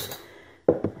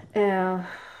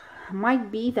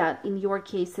 Might be that in your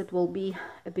case it will be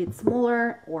a bit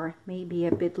smaller, or maybe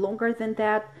a bit longer than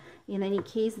that. In any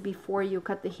case, before you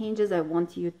cut the hinges, I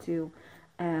want you to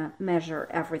measure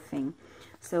everything.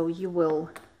 So you will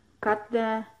cut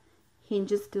the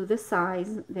hinges to the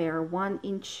size. They are 1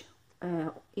 inch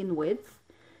in width,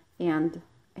 and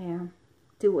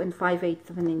 2 5/8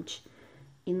 of an inch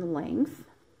in length.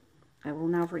 I will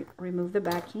now remove the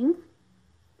backing,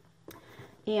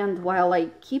 and while I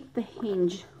keep the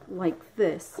hinge like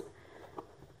this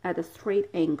at a straight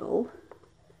angle,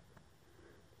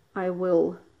 I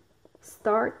will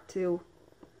start to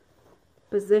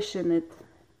position it,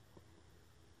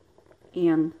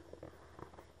 and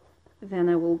then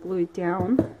I will glue it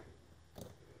down.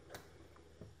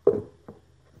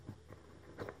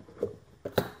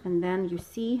 And then you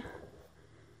see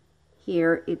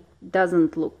here it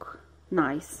doesn't look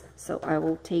nice, so I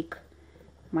will take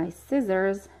my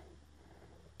scissors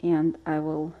and I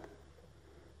will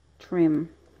trim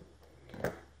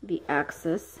the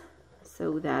excess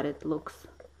so that it looks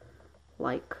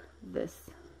like this.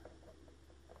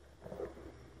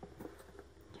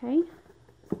 Okay,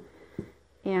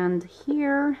 and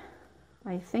here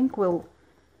I think we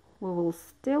will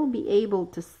still be able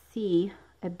to see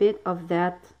a bit of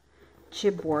that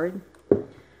chipboard.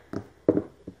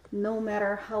 No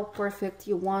matter how perfect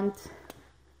you want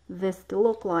this to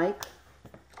look like,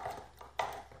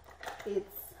 it's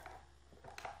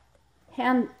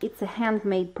a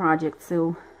handmade project,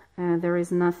 so there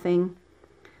is nothing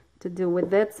to do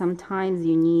with it. Sometimes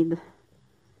you need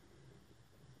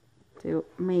to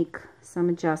make some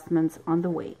adjustments on the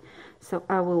way. So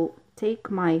I will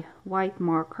take my white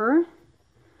marker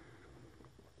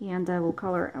and I will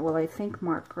color. Well, I think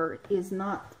marker is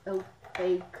not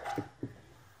opaque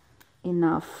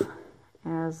enough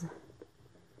as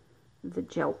the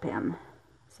gel pen,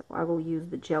 so I will use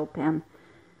the gel pen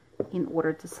in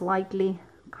order to slightly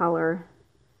color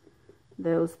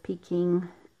those peaking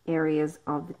areas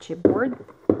of the chipboard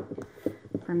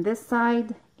from this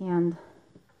side and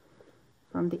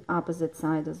from the opposite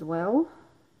side as well.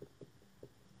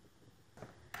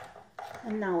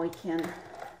 And now I can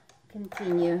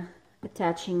continue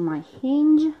attaching my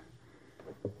hinge.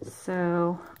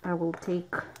 So I will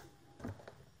take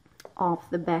off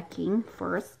the backing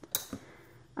first.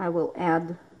 I will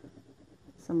add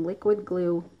some liquid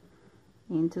glue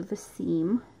into the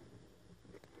seam,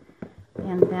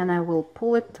 and then I will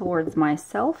pull it towards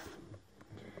myself,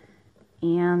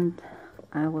 and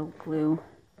I will glue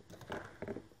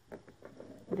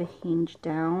the hinge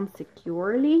down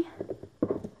securely,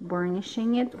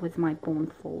 burnishing it with my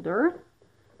bone folder.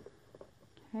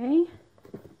 Okay,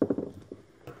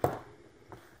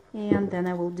 and then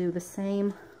I will do the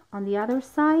same on the other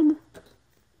side.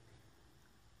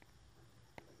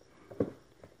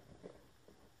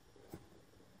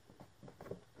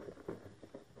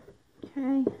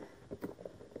 Okay.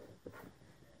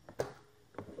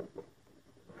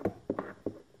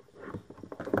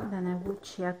 Then I will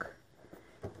check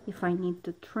if I need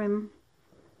to trim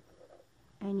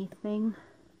anything.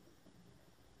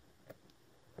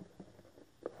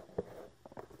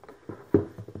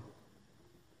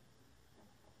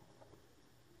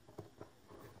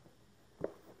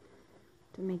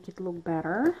 To make it look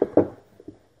better.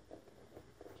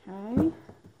 Okay.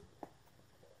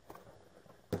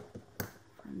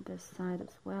 From this side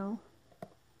as well.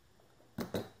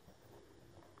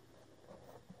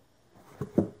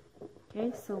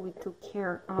 Okay, so we took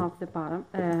care of the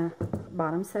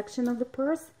bottom section of the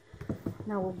purse.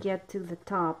 Now we'll get to the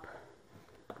top.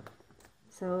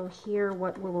 So here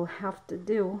what we will have to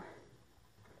do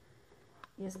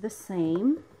is the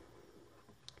same,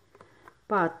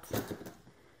 but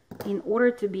in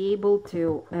order to be able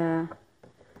to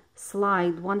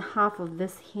slide 1/2 of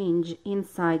this hinge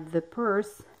inside the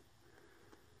purse,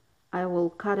 I will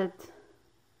cut it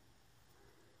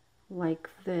like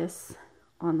this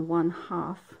on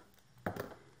 1/2.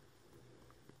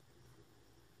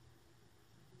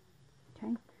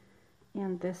 Okay,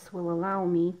 and this will allow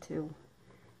me to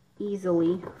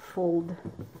easily fold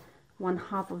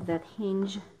 1/2 of that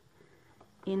hinge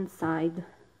inside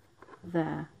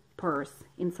the purse,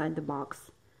 inside the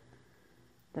box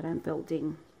that I'm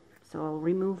building. So I'll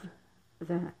remove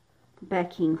the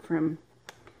backing from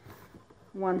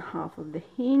 1/2 of the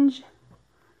hinge.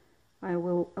 I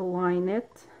will align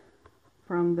it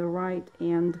from the right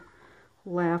and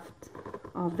left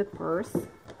of the purse.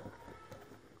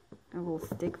 I will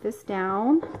stick this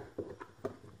down,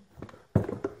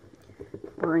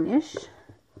 burnish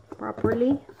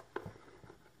properly.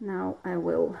 Now I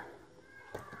will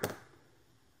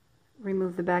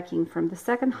remove the backing from the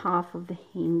second half of the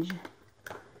hinge.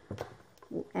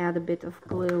 We'll add a bit of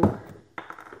glue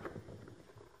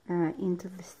into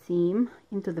the seam,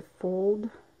 into the fold,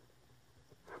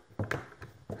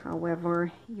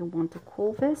 however you want to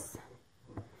call this,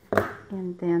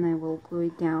 and then I will glue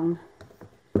it down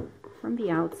from the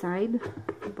outside,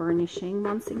 burnishing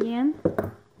once again,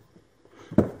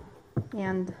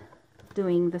 and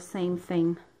doing the same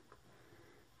thing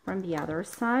from the other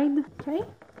side. Okay,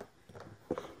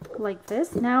 like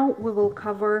this. Now we will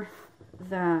cover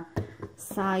the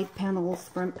side panels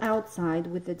from outside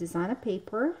with the designer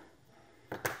paper,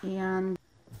 and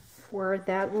for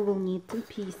that we will need 2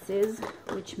 pieces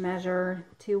which measure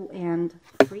 2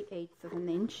 3/8 of an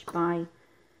inch by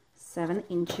 7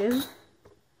 inches.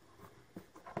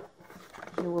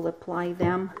 You will apply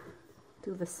them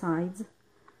to the sides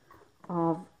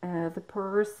of the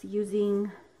purse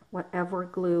using whatever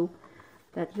glue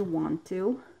that you want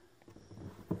to.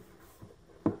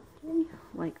 Okay,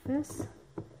 like this.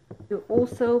 You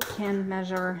also can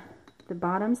measure the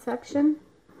bottom section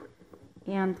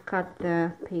and cut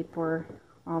the paper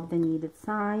of the needed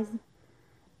size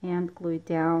and glue it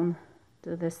down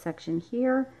to this section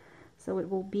here. So it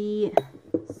will be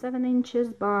 7 inches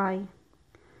by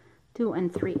 2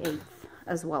 3/8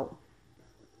 as well.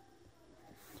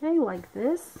 Okay, like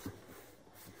this.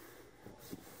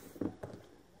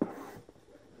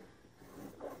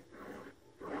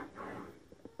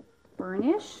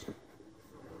 Burnish.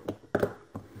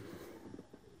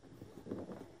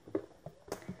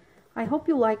 I hope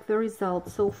you like the result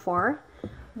so far.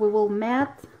 We will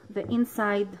mat the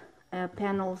inside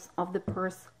panels of the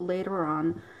purse later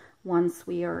on once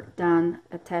we are done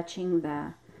attaching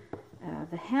the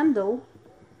handle,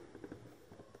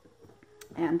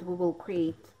 and we will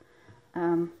create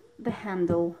the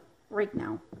handle right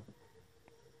now.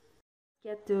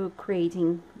 Get to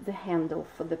creating the handle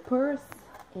for the purse,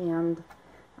 and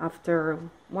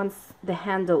Once the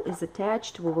handle is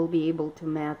attached, we will be able to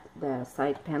mat the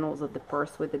side panels of the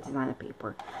purse with the designer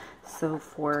paper. So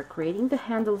for creating the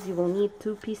handles, you will need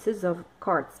 2 pieces of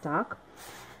cardstock,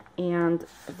 and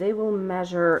they will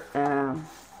measure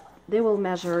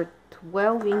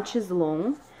 12 inches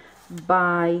long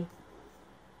by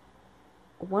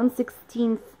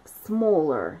 1/16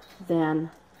 smaller than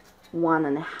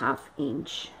 1.5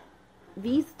 inch.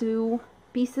 These 2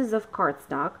 pieces of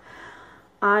cardstock,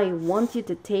 I want you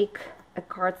to take a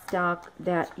cardstock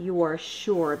that you are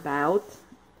sure about,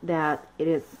 that it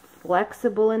is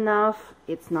flexible enough,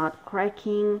 it's not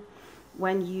cracking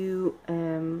when you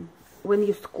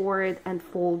score it and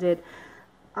fold it.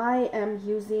 I am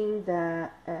using the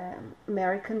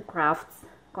American Crafts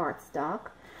cardstock,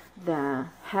 the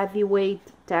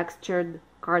heavyweight textured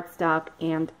cardstock,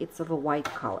 and it's of a white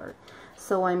color.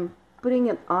 So I'm putting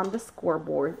it on the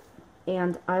scoreboard,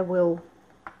 and I will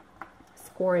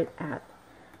score it at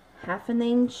 1/2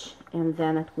 inch and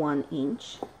then at 1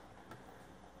 inch.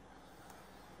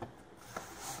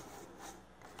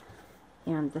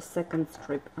 And the second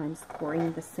strip I'm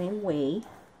scoring the same way.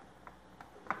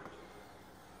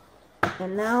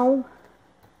 And now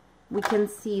we can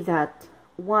see that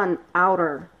one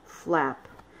outer flap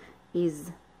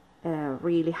is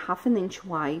really 1/2 inch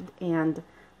wide, and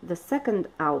the second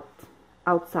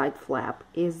outside flap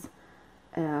is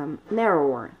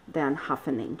narrower than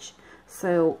 1/2 inch.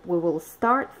 So we will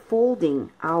start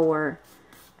folding our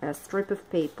strip of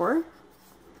paper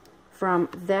from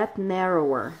that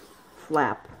narrower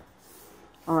flap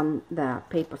on the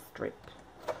paper strip.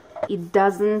 It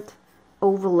doesn't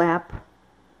overlap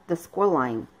the score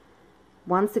line.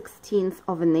 1/16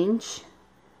 of an inch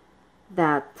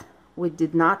that we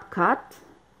did not cut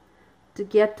to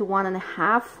get to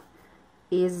 1.5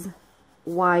 is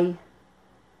why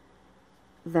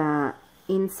the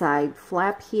inside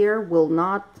flap here will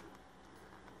not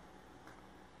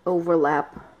overlap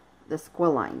the score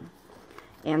line,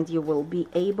 and you will be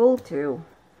able to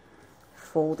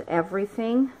fold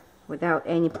everything without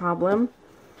any problem,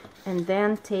 and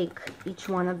then take each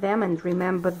one of them and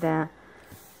remember the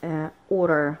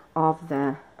order of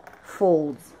the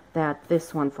folds, that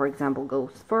this one, for example,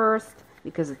 goes first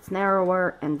because it's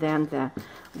narrower, and then the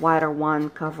wider one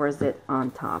covers it on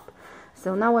top.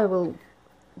 So now I will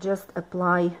just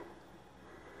apply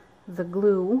the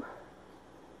glue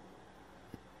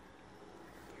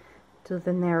to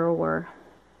the narrower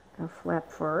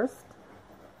flap first,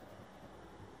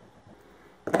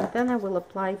 and then I will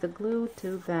apply the glue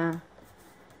to the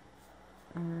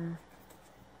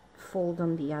fold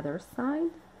on the other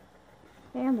side.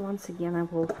 And once again I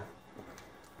will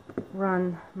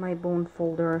run my bone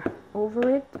folder over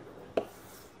it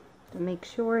to make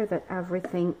sure that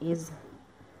everything is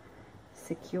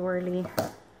securely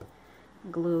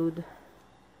glued,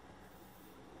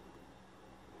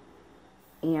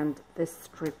 and this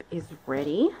strip is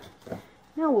ready.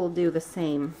 Now we'll do the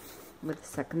same with the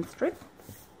second strip.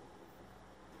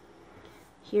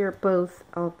 Here both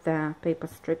of the paper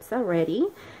strips are ready,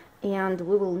 and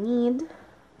we will need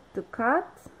to cut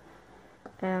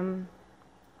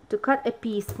a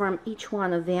piece from each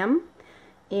one of them,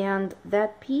 and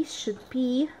that piece should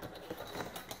be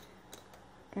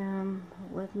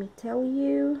let me tell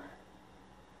you,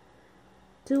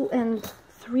 2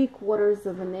 3/4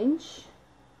 of an inch.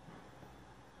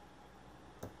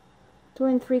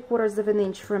 2 3/4 of an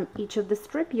inch from each of the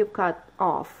strip you cut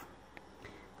off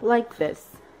like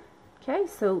this. Okay,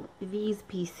 so these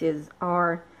pieces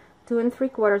are 2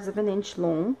 3/4 of an inch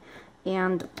long,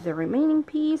 and the remaining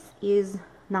piece is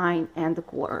 9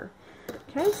 1/4.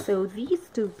 Okay, so these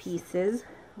 2 pieces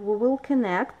we will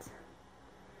connect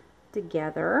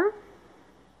together.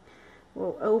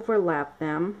 We'll overlap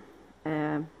them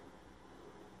at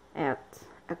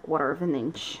 1/4 of an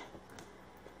inch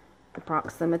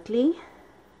approximately.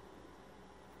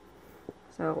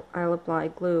 So I'll apply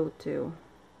glue to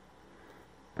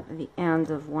the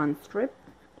end of one strip,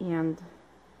 and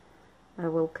I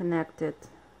will connect it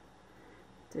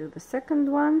to the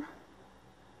second one.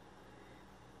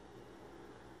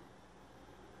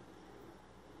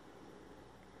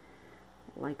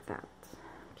 Like that.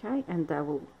 Okay, and I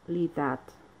will leave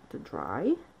that to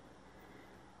dry.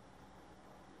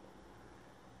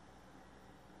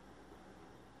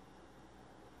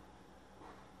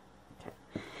 Okay,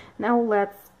 now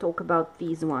let's talk about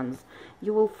these ones.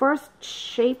 You will first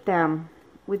shape them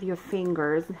with your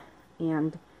fingers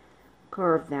and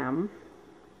curve them,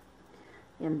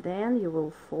 and then you will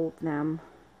fold them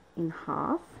in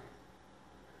half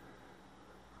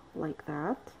like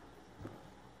that.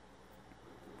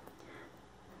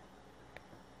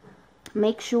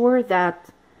 Make sure that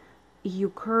you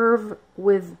curve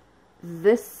with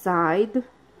this side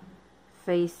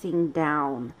facing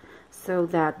down, so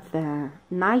that the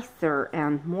nicer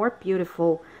and more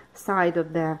beautiful side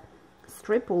of the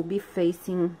strip will be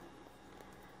facing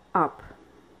up.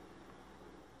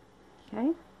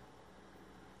 Okay,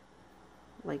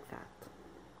 like that.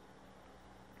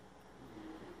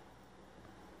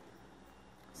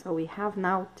 So we have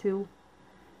now two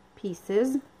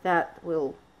pieces that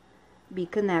will be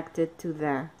connected to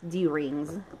the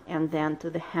D-rings and then to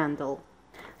the handle.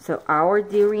 So our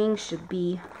D-ring should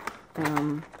be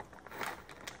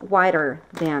wider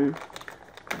than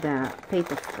the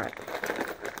paper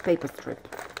strip.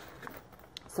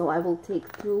 So I will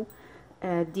take two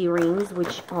D-rings,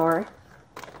 which are,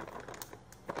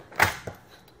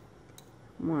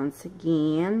 once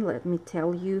again, let me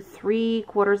tell you,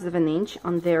 3/4 of an inch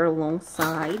on their long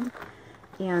side,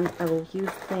 and I will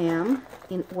use them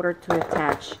in order to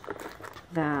attach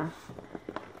the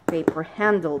paper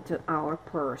handle to our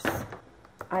purse.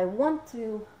 I want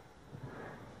to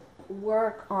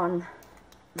work on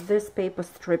this paper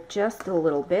strip just a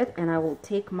little bit, and I will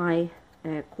take my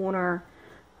corner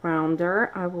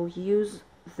rounder. I will use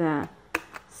the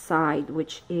side,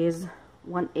 which is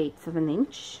 1/8 of an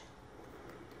inch,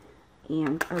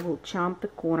 and I will chomp the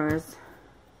corners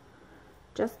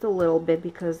just a little bit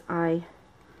because I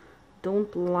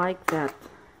don't like that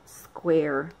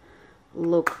square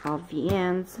look of the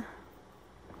ends.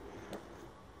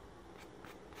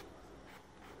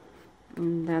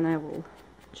 And then I will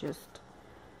just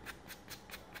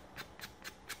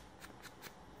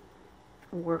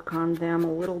work on them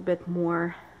a little bit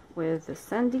more with the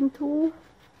sanding tool.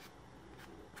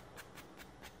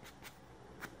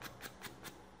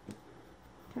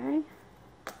 Okay,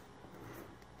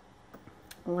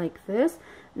 like this.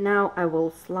 Now I will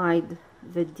slide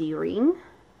the D-ring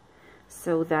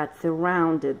so that the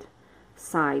rounded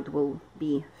side will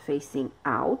be facing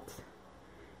out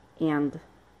and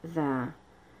the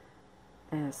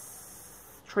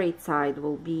straight side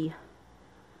will be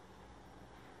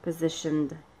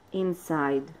positioned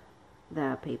inside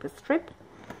the paper strip.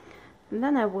 And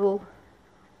then I will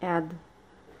add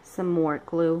some more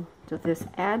glue to this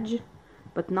edge,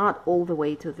 but not all the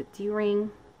way to the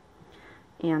D-ring,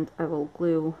 and I will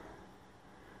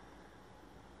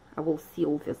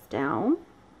seal this down.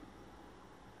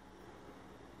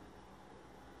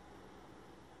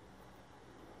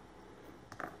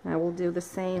 I will do the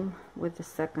same with the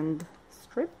second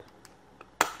strip.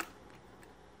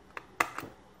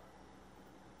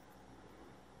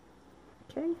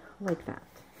 Okay, like that.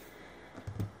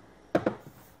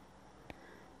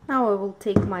 Now I will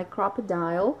take my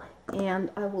crocodile and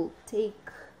I will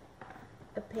take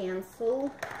a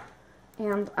pencil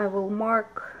and I will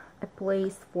mark a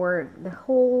place for the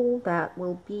hole that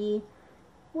will be,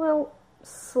 well,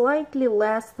 slightly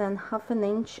less than 1/2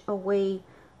 inch away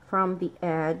from the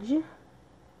edge,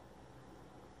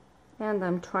 and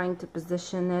I'm trying to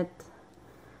position it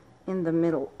in the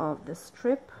middle of the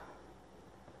strip,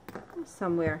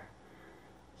 somewhere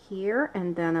here,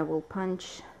 and then I will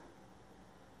punch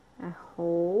a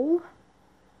hole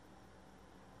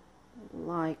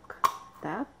like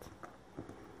that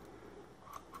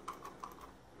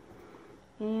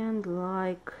and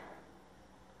like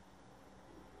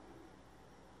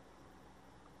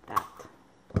that.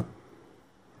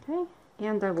 Okay,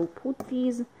 and I will put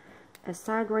these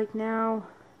aside right now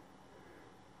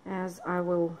as I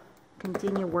will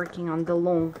continue working on the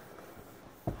long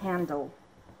handle.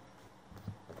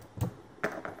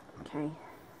 Okay,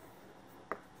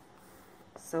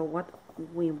 so what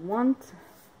we want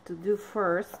to do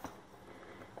first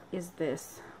is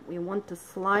this. We want to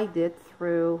slide it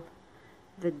through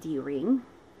the D-ring,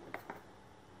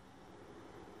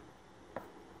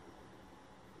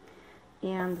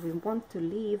 and we want to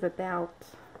leave about,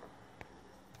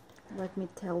 let me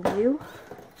tell you,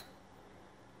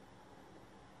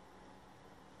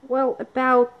 well,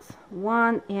 about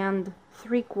 1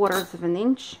 3/4 of an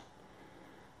inch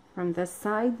from this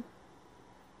side.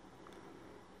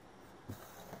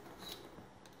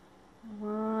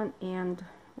 1 and,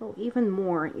 well, even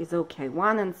more is okay.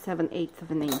 1 7/8 of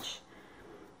an inch.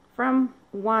 From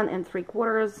 1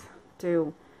 3/4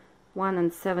 to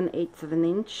 1 7/8 of an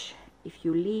inch. If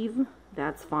you leave,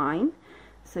 that's fine.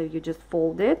 So you just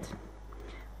fold it,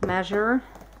 measure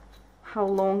how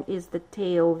long is the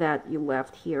tail that you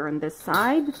left here on this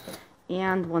side,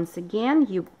 and once again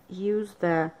you use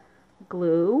the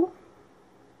glue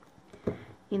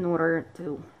in order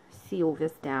to seal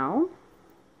this down.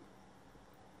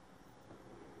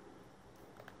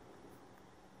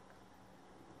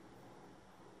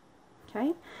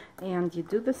 Okay, and you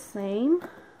do the same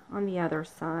on the other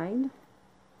side.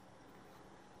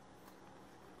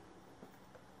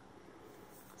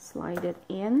 Slide it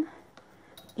in,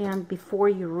 and before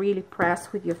you really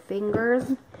press with your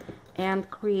fingers and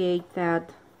create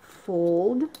that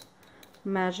fold,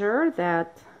 measure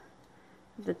that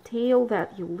the tail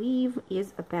that you leave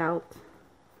is about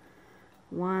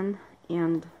 1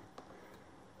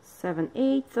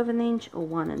 7/8 of an inch or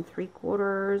 1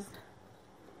 3/4,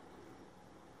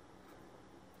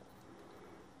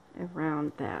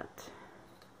 around that.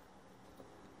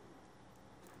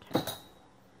 Okay.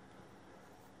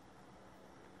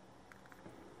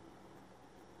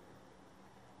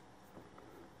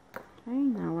 Okay,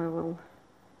 now I will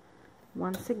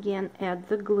once again add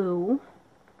the glue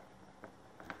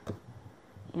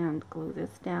and glue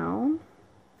this down.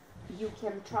 You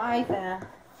can try the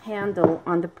handle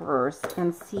on the purse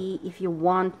and see if you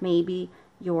want maybe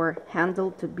your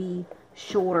handle to be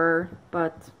shorter,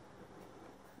 but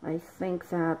I think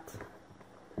that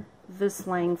this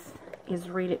length is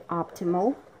really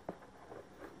optimal.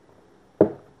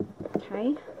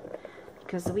 Okay,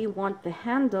 because we want the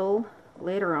handle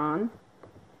later on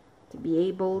to be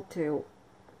able to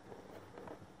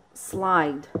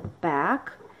slide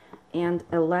back and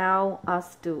allow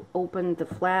us to open the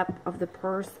flap of the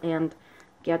purse and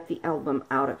get the album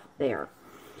out of there.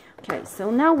 Okay, so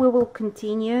now we will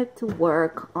continue to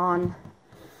work on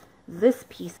this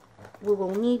piece. We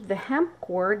will need the hemp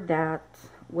cord that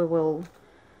we will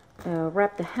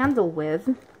wrap the handle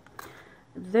with.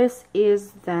 This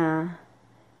is the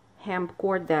hemp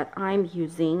cord that I'm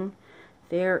using.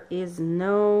 There is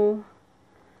no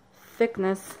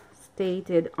thickness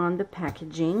stated on the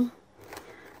packaging,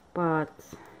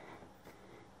 but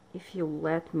if you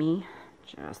let me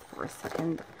just for a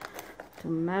second to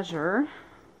measure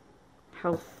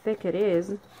how thick it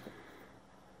is,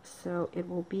 so it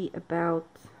will be about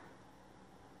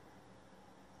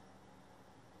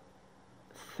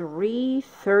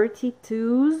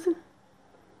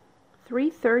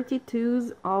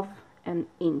 3/32 of an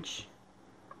inch.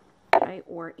 Okay,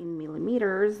 or in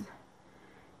millimeters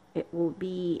it will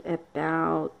be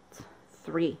about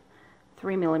 3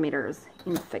 millimeters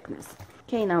in thickness.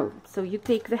 Okay, now so you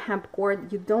take the hemp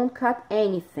cord, you don't cut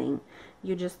anything,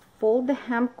 you just fold the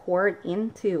hemp cord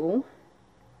in two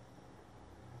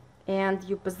and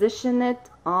you position it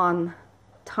on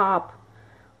top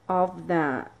of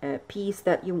the piece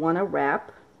that you want to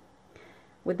wrap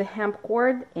with the hemp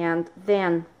cord, and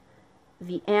then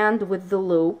the end with the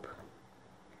loop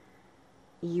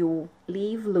you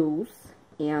leave loose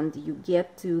and you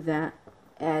get to the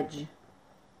edge,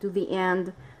 to the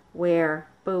end where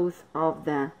both of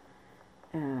the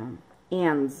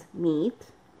ends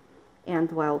meet,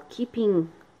 and while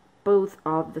keeping both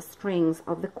of the strings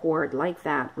of the cord like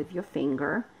that with your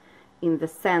finger in the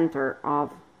center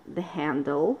of the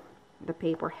handle, the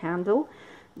paper handle,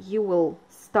 you will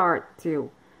start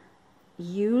to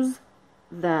use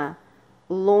the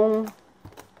long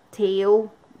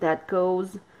tail that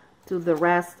goes to the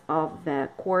rest of the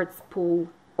cord spool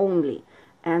only,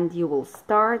 and you will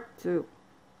start to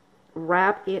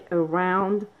wrap it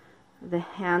around the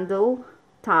handle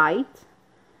tight,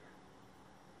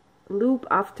 loop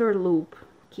after loop,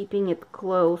 keeping it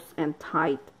close and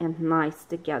tight and nice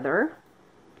together.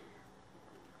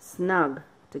 Snug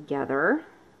together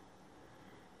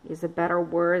is a better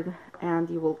word, and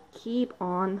you will keep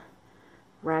on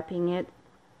wrapping it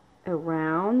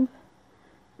around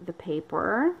the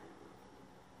paper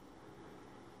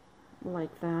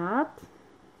like that.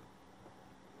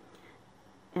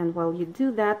 And while you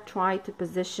do that, try to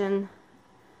position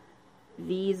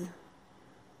these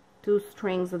two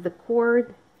strings of the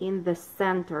cord in the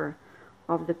center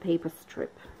of the paper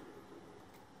strip,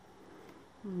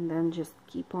 and then just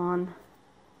keep on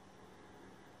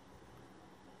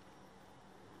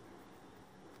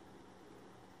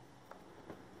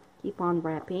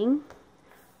wrapping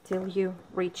till you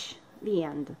reach the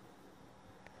end.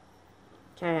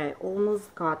 Okay, I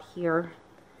almost got here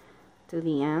to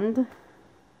the end.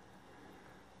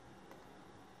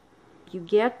 You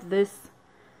get this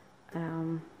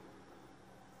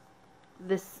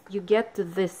you get to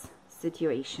this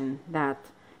situation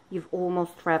that you've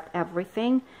almost wrapped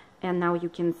everything, and now you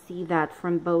can see that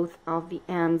from both of the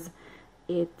ends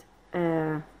it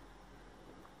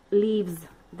leaves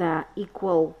the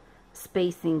equal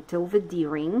spacing till the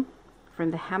D-ring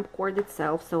from the hemp cord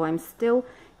itself. So I'm still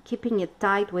keeping it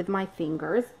tight with my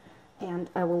fingers, and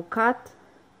I will cut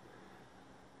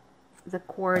the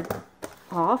cord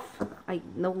off. I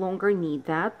no longer need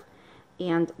that,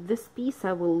 and this piece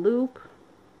I will loop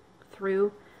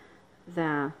through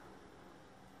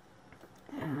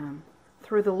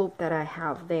through the loop that I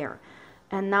have there.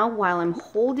 And now while I'm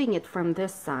holding it from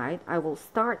this side, I will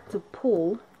start to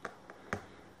pull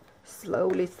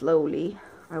slowly.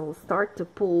 I will start to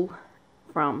pull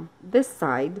from this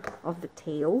side of the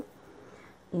tail,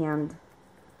 and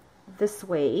this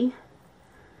way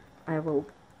I will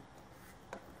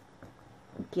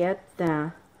get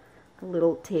the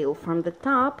little tail from the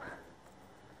top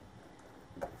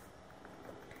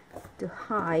to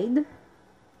hide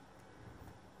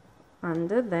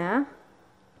under the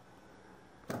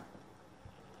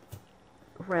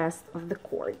rest of the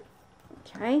cord.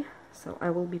 Okay, so I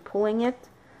will be pulling it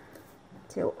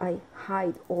till I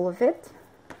hide all of it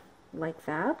like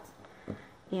that,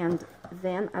 and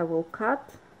then I will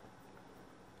cut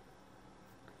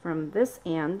from this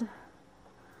end.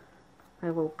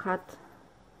 I will cut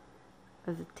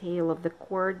the tail of the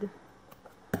cord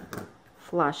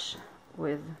flush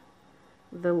with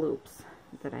the loops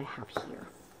that I have here.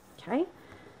 Okay,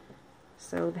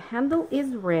 so the handle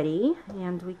is ready,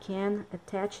 and we can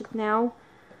attach it now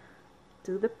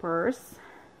to the purse.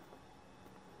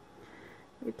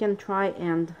 You can try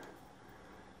and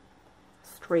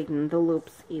straighten the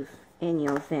loops if any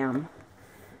of them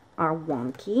are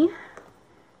wonky.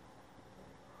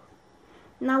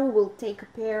 Now we will take a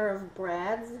pair of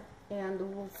brads and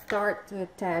we'll start to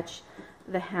attach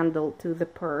the handle to the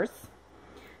purse.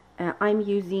 I'm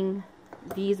using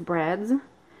these brads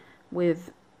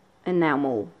with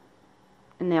enameled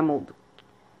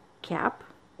cap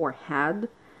or head,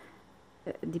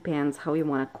 depends how you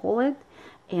want to call it,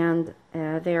 and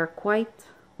they're quite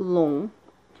long.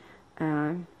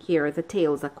 Here the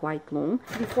tails are quite long.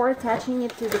 Before attaching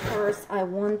it to the purse, I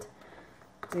want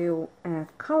to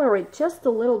color it just a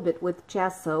little bit with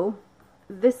gesso.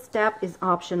 This step is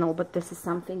optional, but this is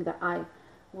something that I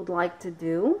would like to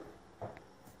do.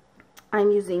 I'm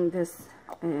using this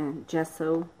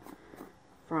gesso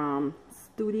from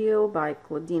Studio by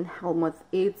Claudine Helmuth.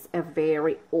 It's a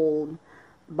very old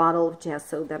bottle of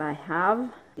gesso that I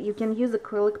have. You can use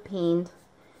acrylic paint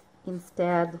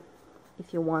instead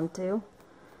if you want to.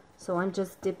 So I'm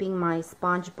just dipping my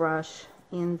sponge brush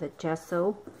in the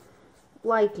gesso,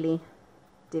 lightly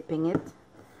dipping it,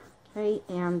 okay,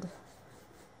 and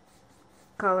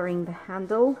coloring the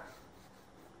handle.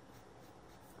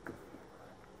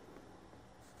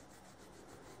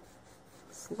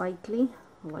 Slightly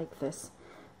like this.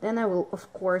 Then I will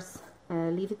of course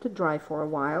leave it to dry for a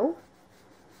while.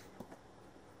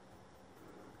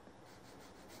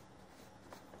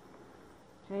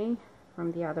 Okay,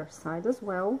 from the other side as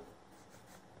well.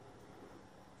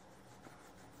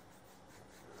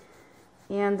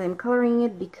 And I'm coloring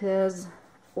it because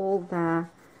all the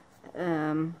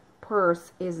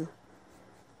purse is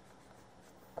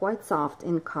quite soft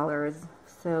in colors,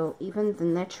 so even the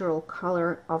natural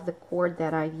color of the cord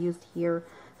that I've used here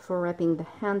for wrapping the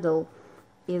handle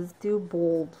is too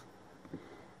bold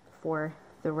for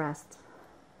the rest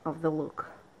of the look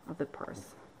of the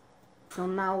purse. So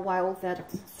now while that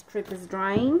strip is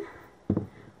drying,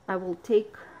 I will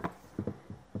take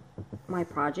my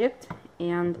project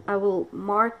and I will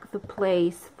mark the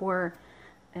place for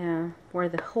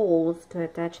the holes to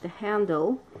attach the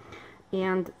handle,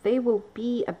 and they will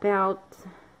be about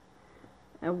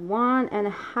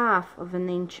 1.5 of an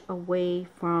inch away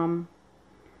from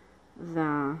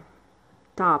the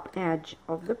top edge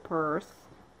of the purse,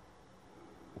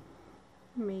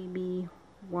 maybe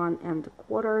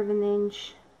 1.25 of an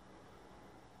inch.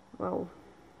 Well,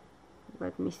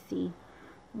 let me see,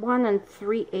 1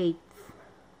 3/8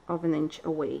 of an inch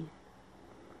away.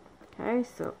 Okay,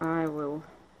 so I will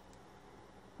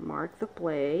mark the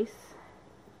place.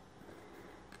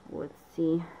 Let's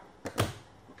see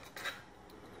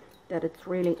that it's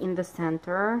really in the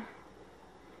center.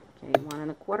 Okay,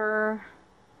 1 1/4,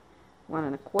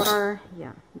 1 1/4,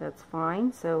 yeah, that's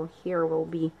fine. So here will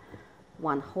be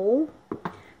one hole,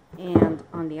 and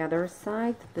on the other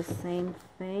side the same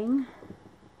thing,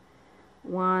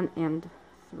 1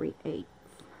 3/8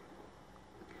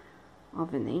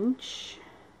 of an inch.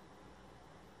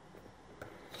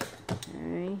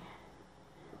 Okay,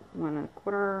 1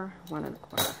 1/4, 1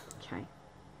 1/4. Okay,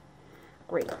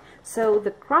 great. So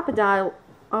the crocodile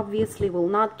obviously will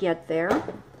not get there,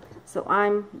 so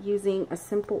I'm using a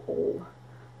simple awl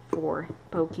for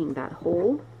poking that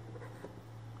hole.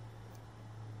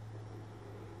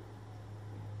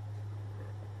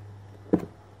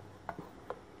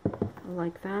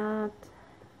 Like that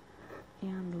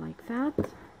and like that.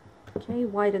 Okay,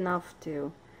 wide enough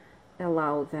to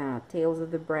allow the tails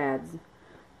of the brads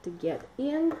to get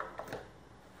in.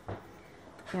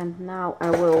 And now I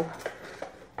will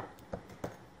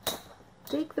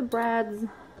take the brads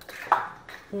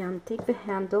and take the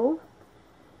handle.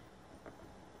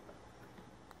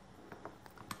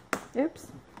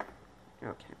 Oops.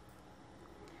 Okay.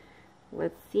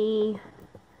 Let's see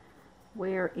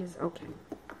where is, okay,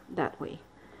 that way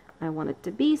I want it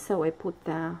to be. So I put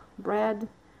the bread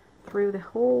through the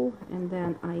hole, and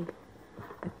then I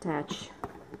attach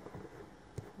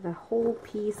the whole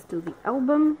piece to the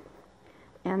album,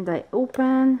 and I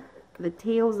open the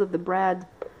tails of the bread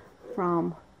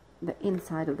from the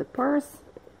inside of the purse.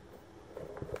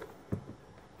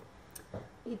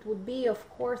 It would be, of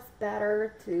course,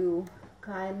 better to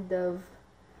kind of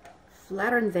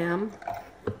flatten them.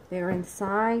 They're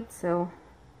inside, so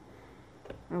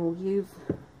I will use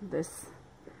this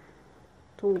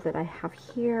tool that I have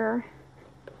here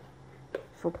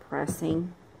for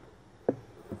pressing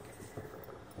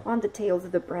on the tails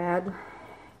of the bread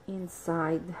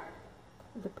inside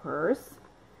the purse.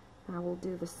 I will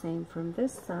do the same from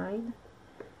this side.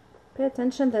 Pay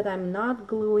attention that I'm not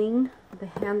gluing the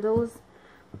handles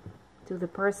to the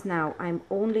purse now. I'm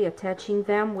only attaching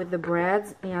them with the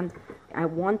breads, and I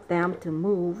want them to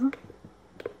move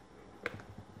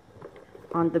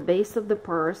on the base of the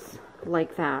purse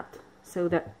like that, so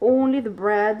that only the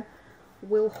bread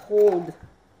will hold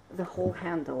the whole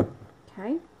handle.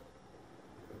 Okay,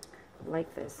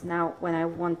 like this. Now when I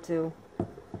want to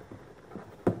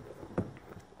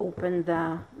open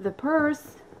the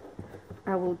purse,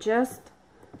 I will just,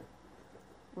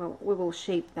 well, we will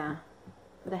shape the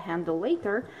handle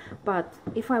later, but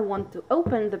if I want to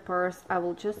open the purse, I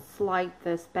will just slide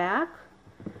this back,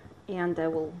 and I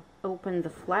will open the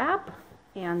flap,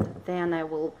 and then I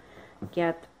will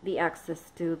get the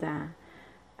access to the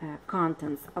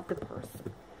contents of the purse.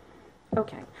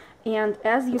 Okay, and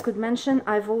as you could mention,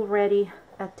 I've already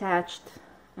attached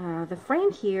the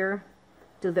frame here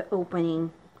to the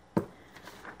opening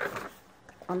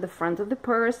on the front of the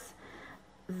purse.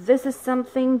 This is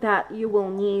something that you will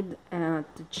need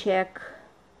to check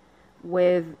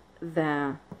with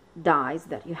the dies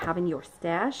that you have in your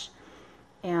stash,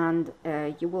 and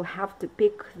you will have to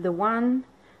pick the one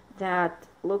that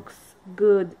looks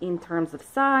good in terms of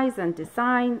size and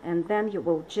design, and then you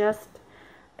will just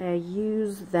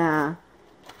use the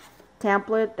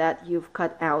template that you've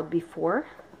cut out before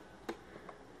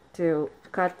to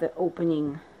cut the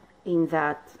opening in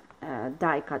that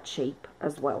die cut shape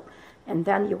as well. And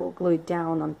then you will glue it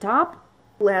down on top.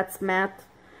 Let's mat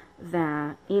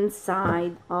the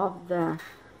inside of the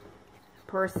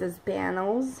purse's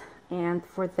panels, and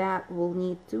for that we'll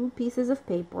need 2 pieces of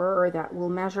paper that will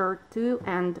measure 2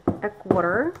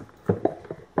 1/4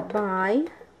 by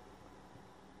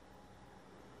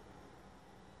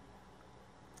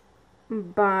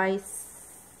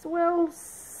well,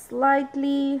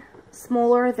 slightly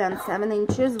smaller than 7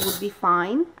 inches would be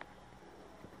fine.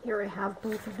 Here I have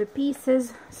both of the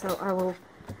pieces, so I will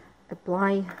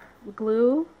apply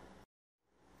glue,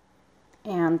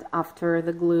 and after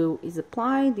the glue is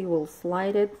applied, you will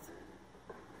slide it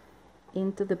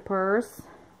into the purse,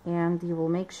 and you will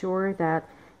make sure that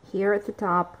here at the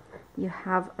top you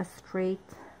have a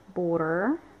straight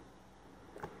border.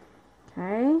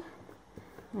 Okay,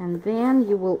 and then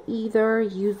you will either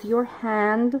use your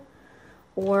hand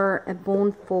or a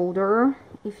bone folder.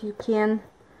 If you can,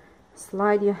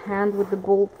 slide your hand with the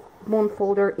bone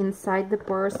folder inside the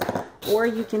purse, or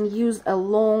you can use a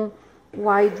long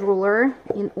wide ruler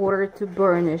in order to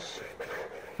burnish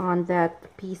on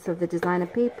that piece of the designer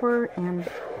paper and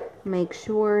make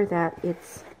sure that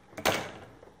it's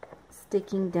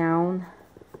sticking down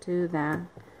to the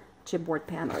chipboard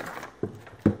panel.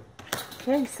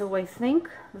 Okay, so I think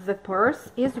the purse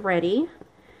is ready,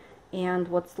 and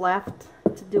what's left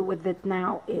to do with it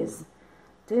now is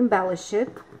to embellish it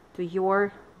to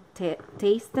your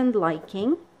taste and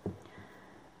liking,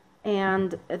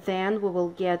 and then we will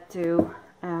get to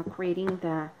creating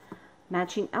the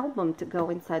matching album to go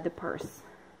inside the purse.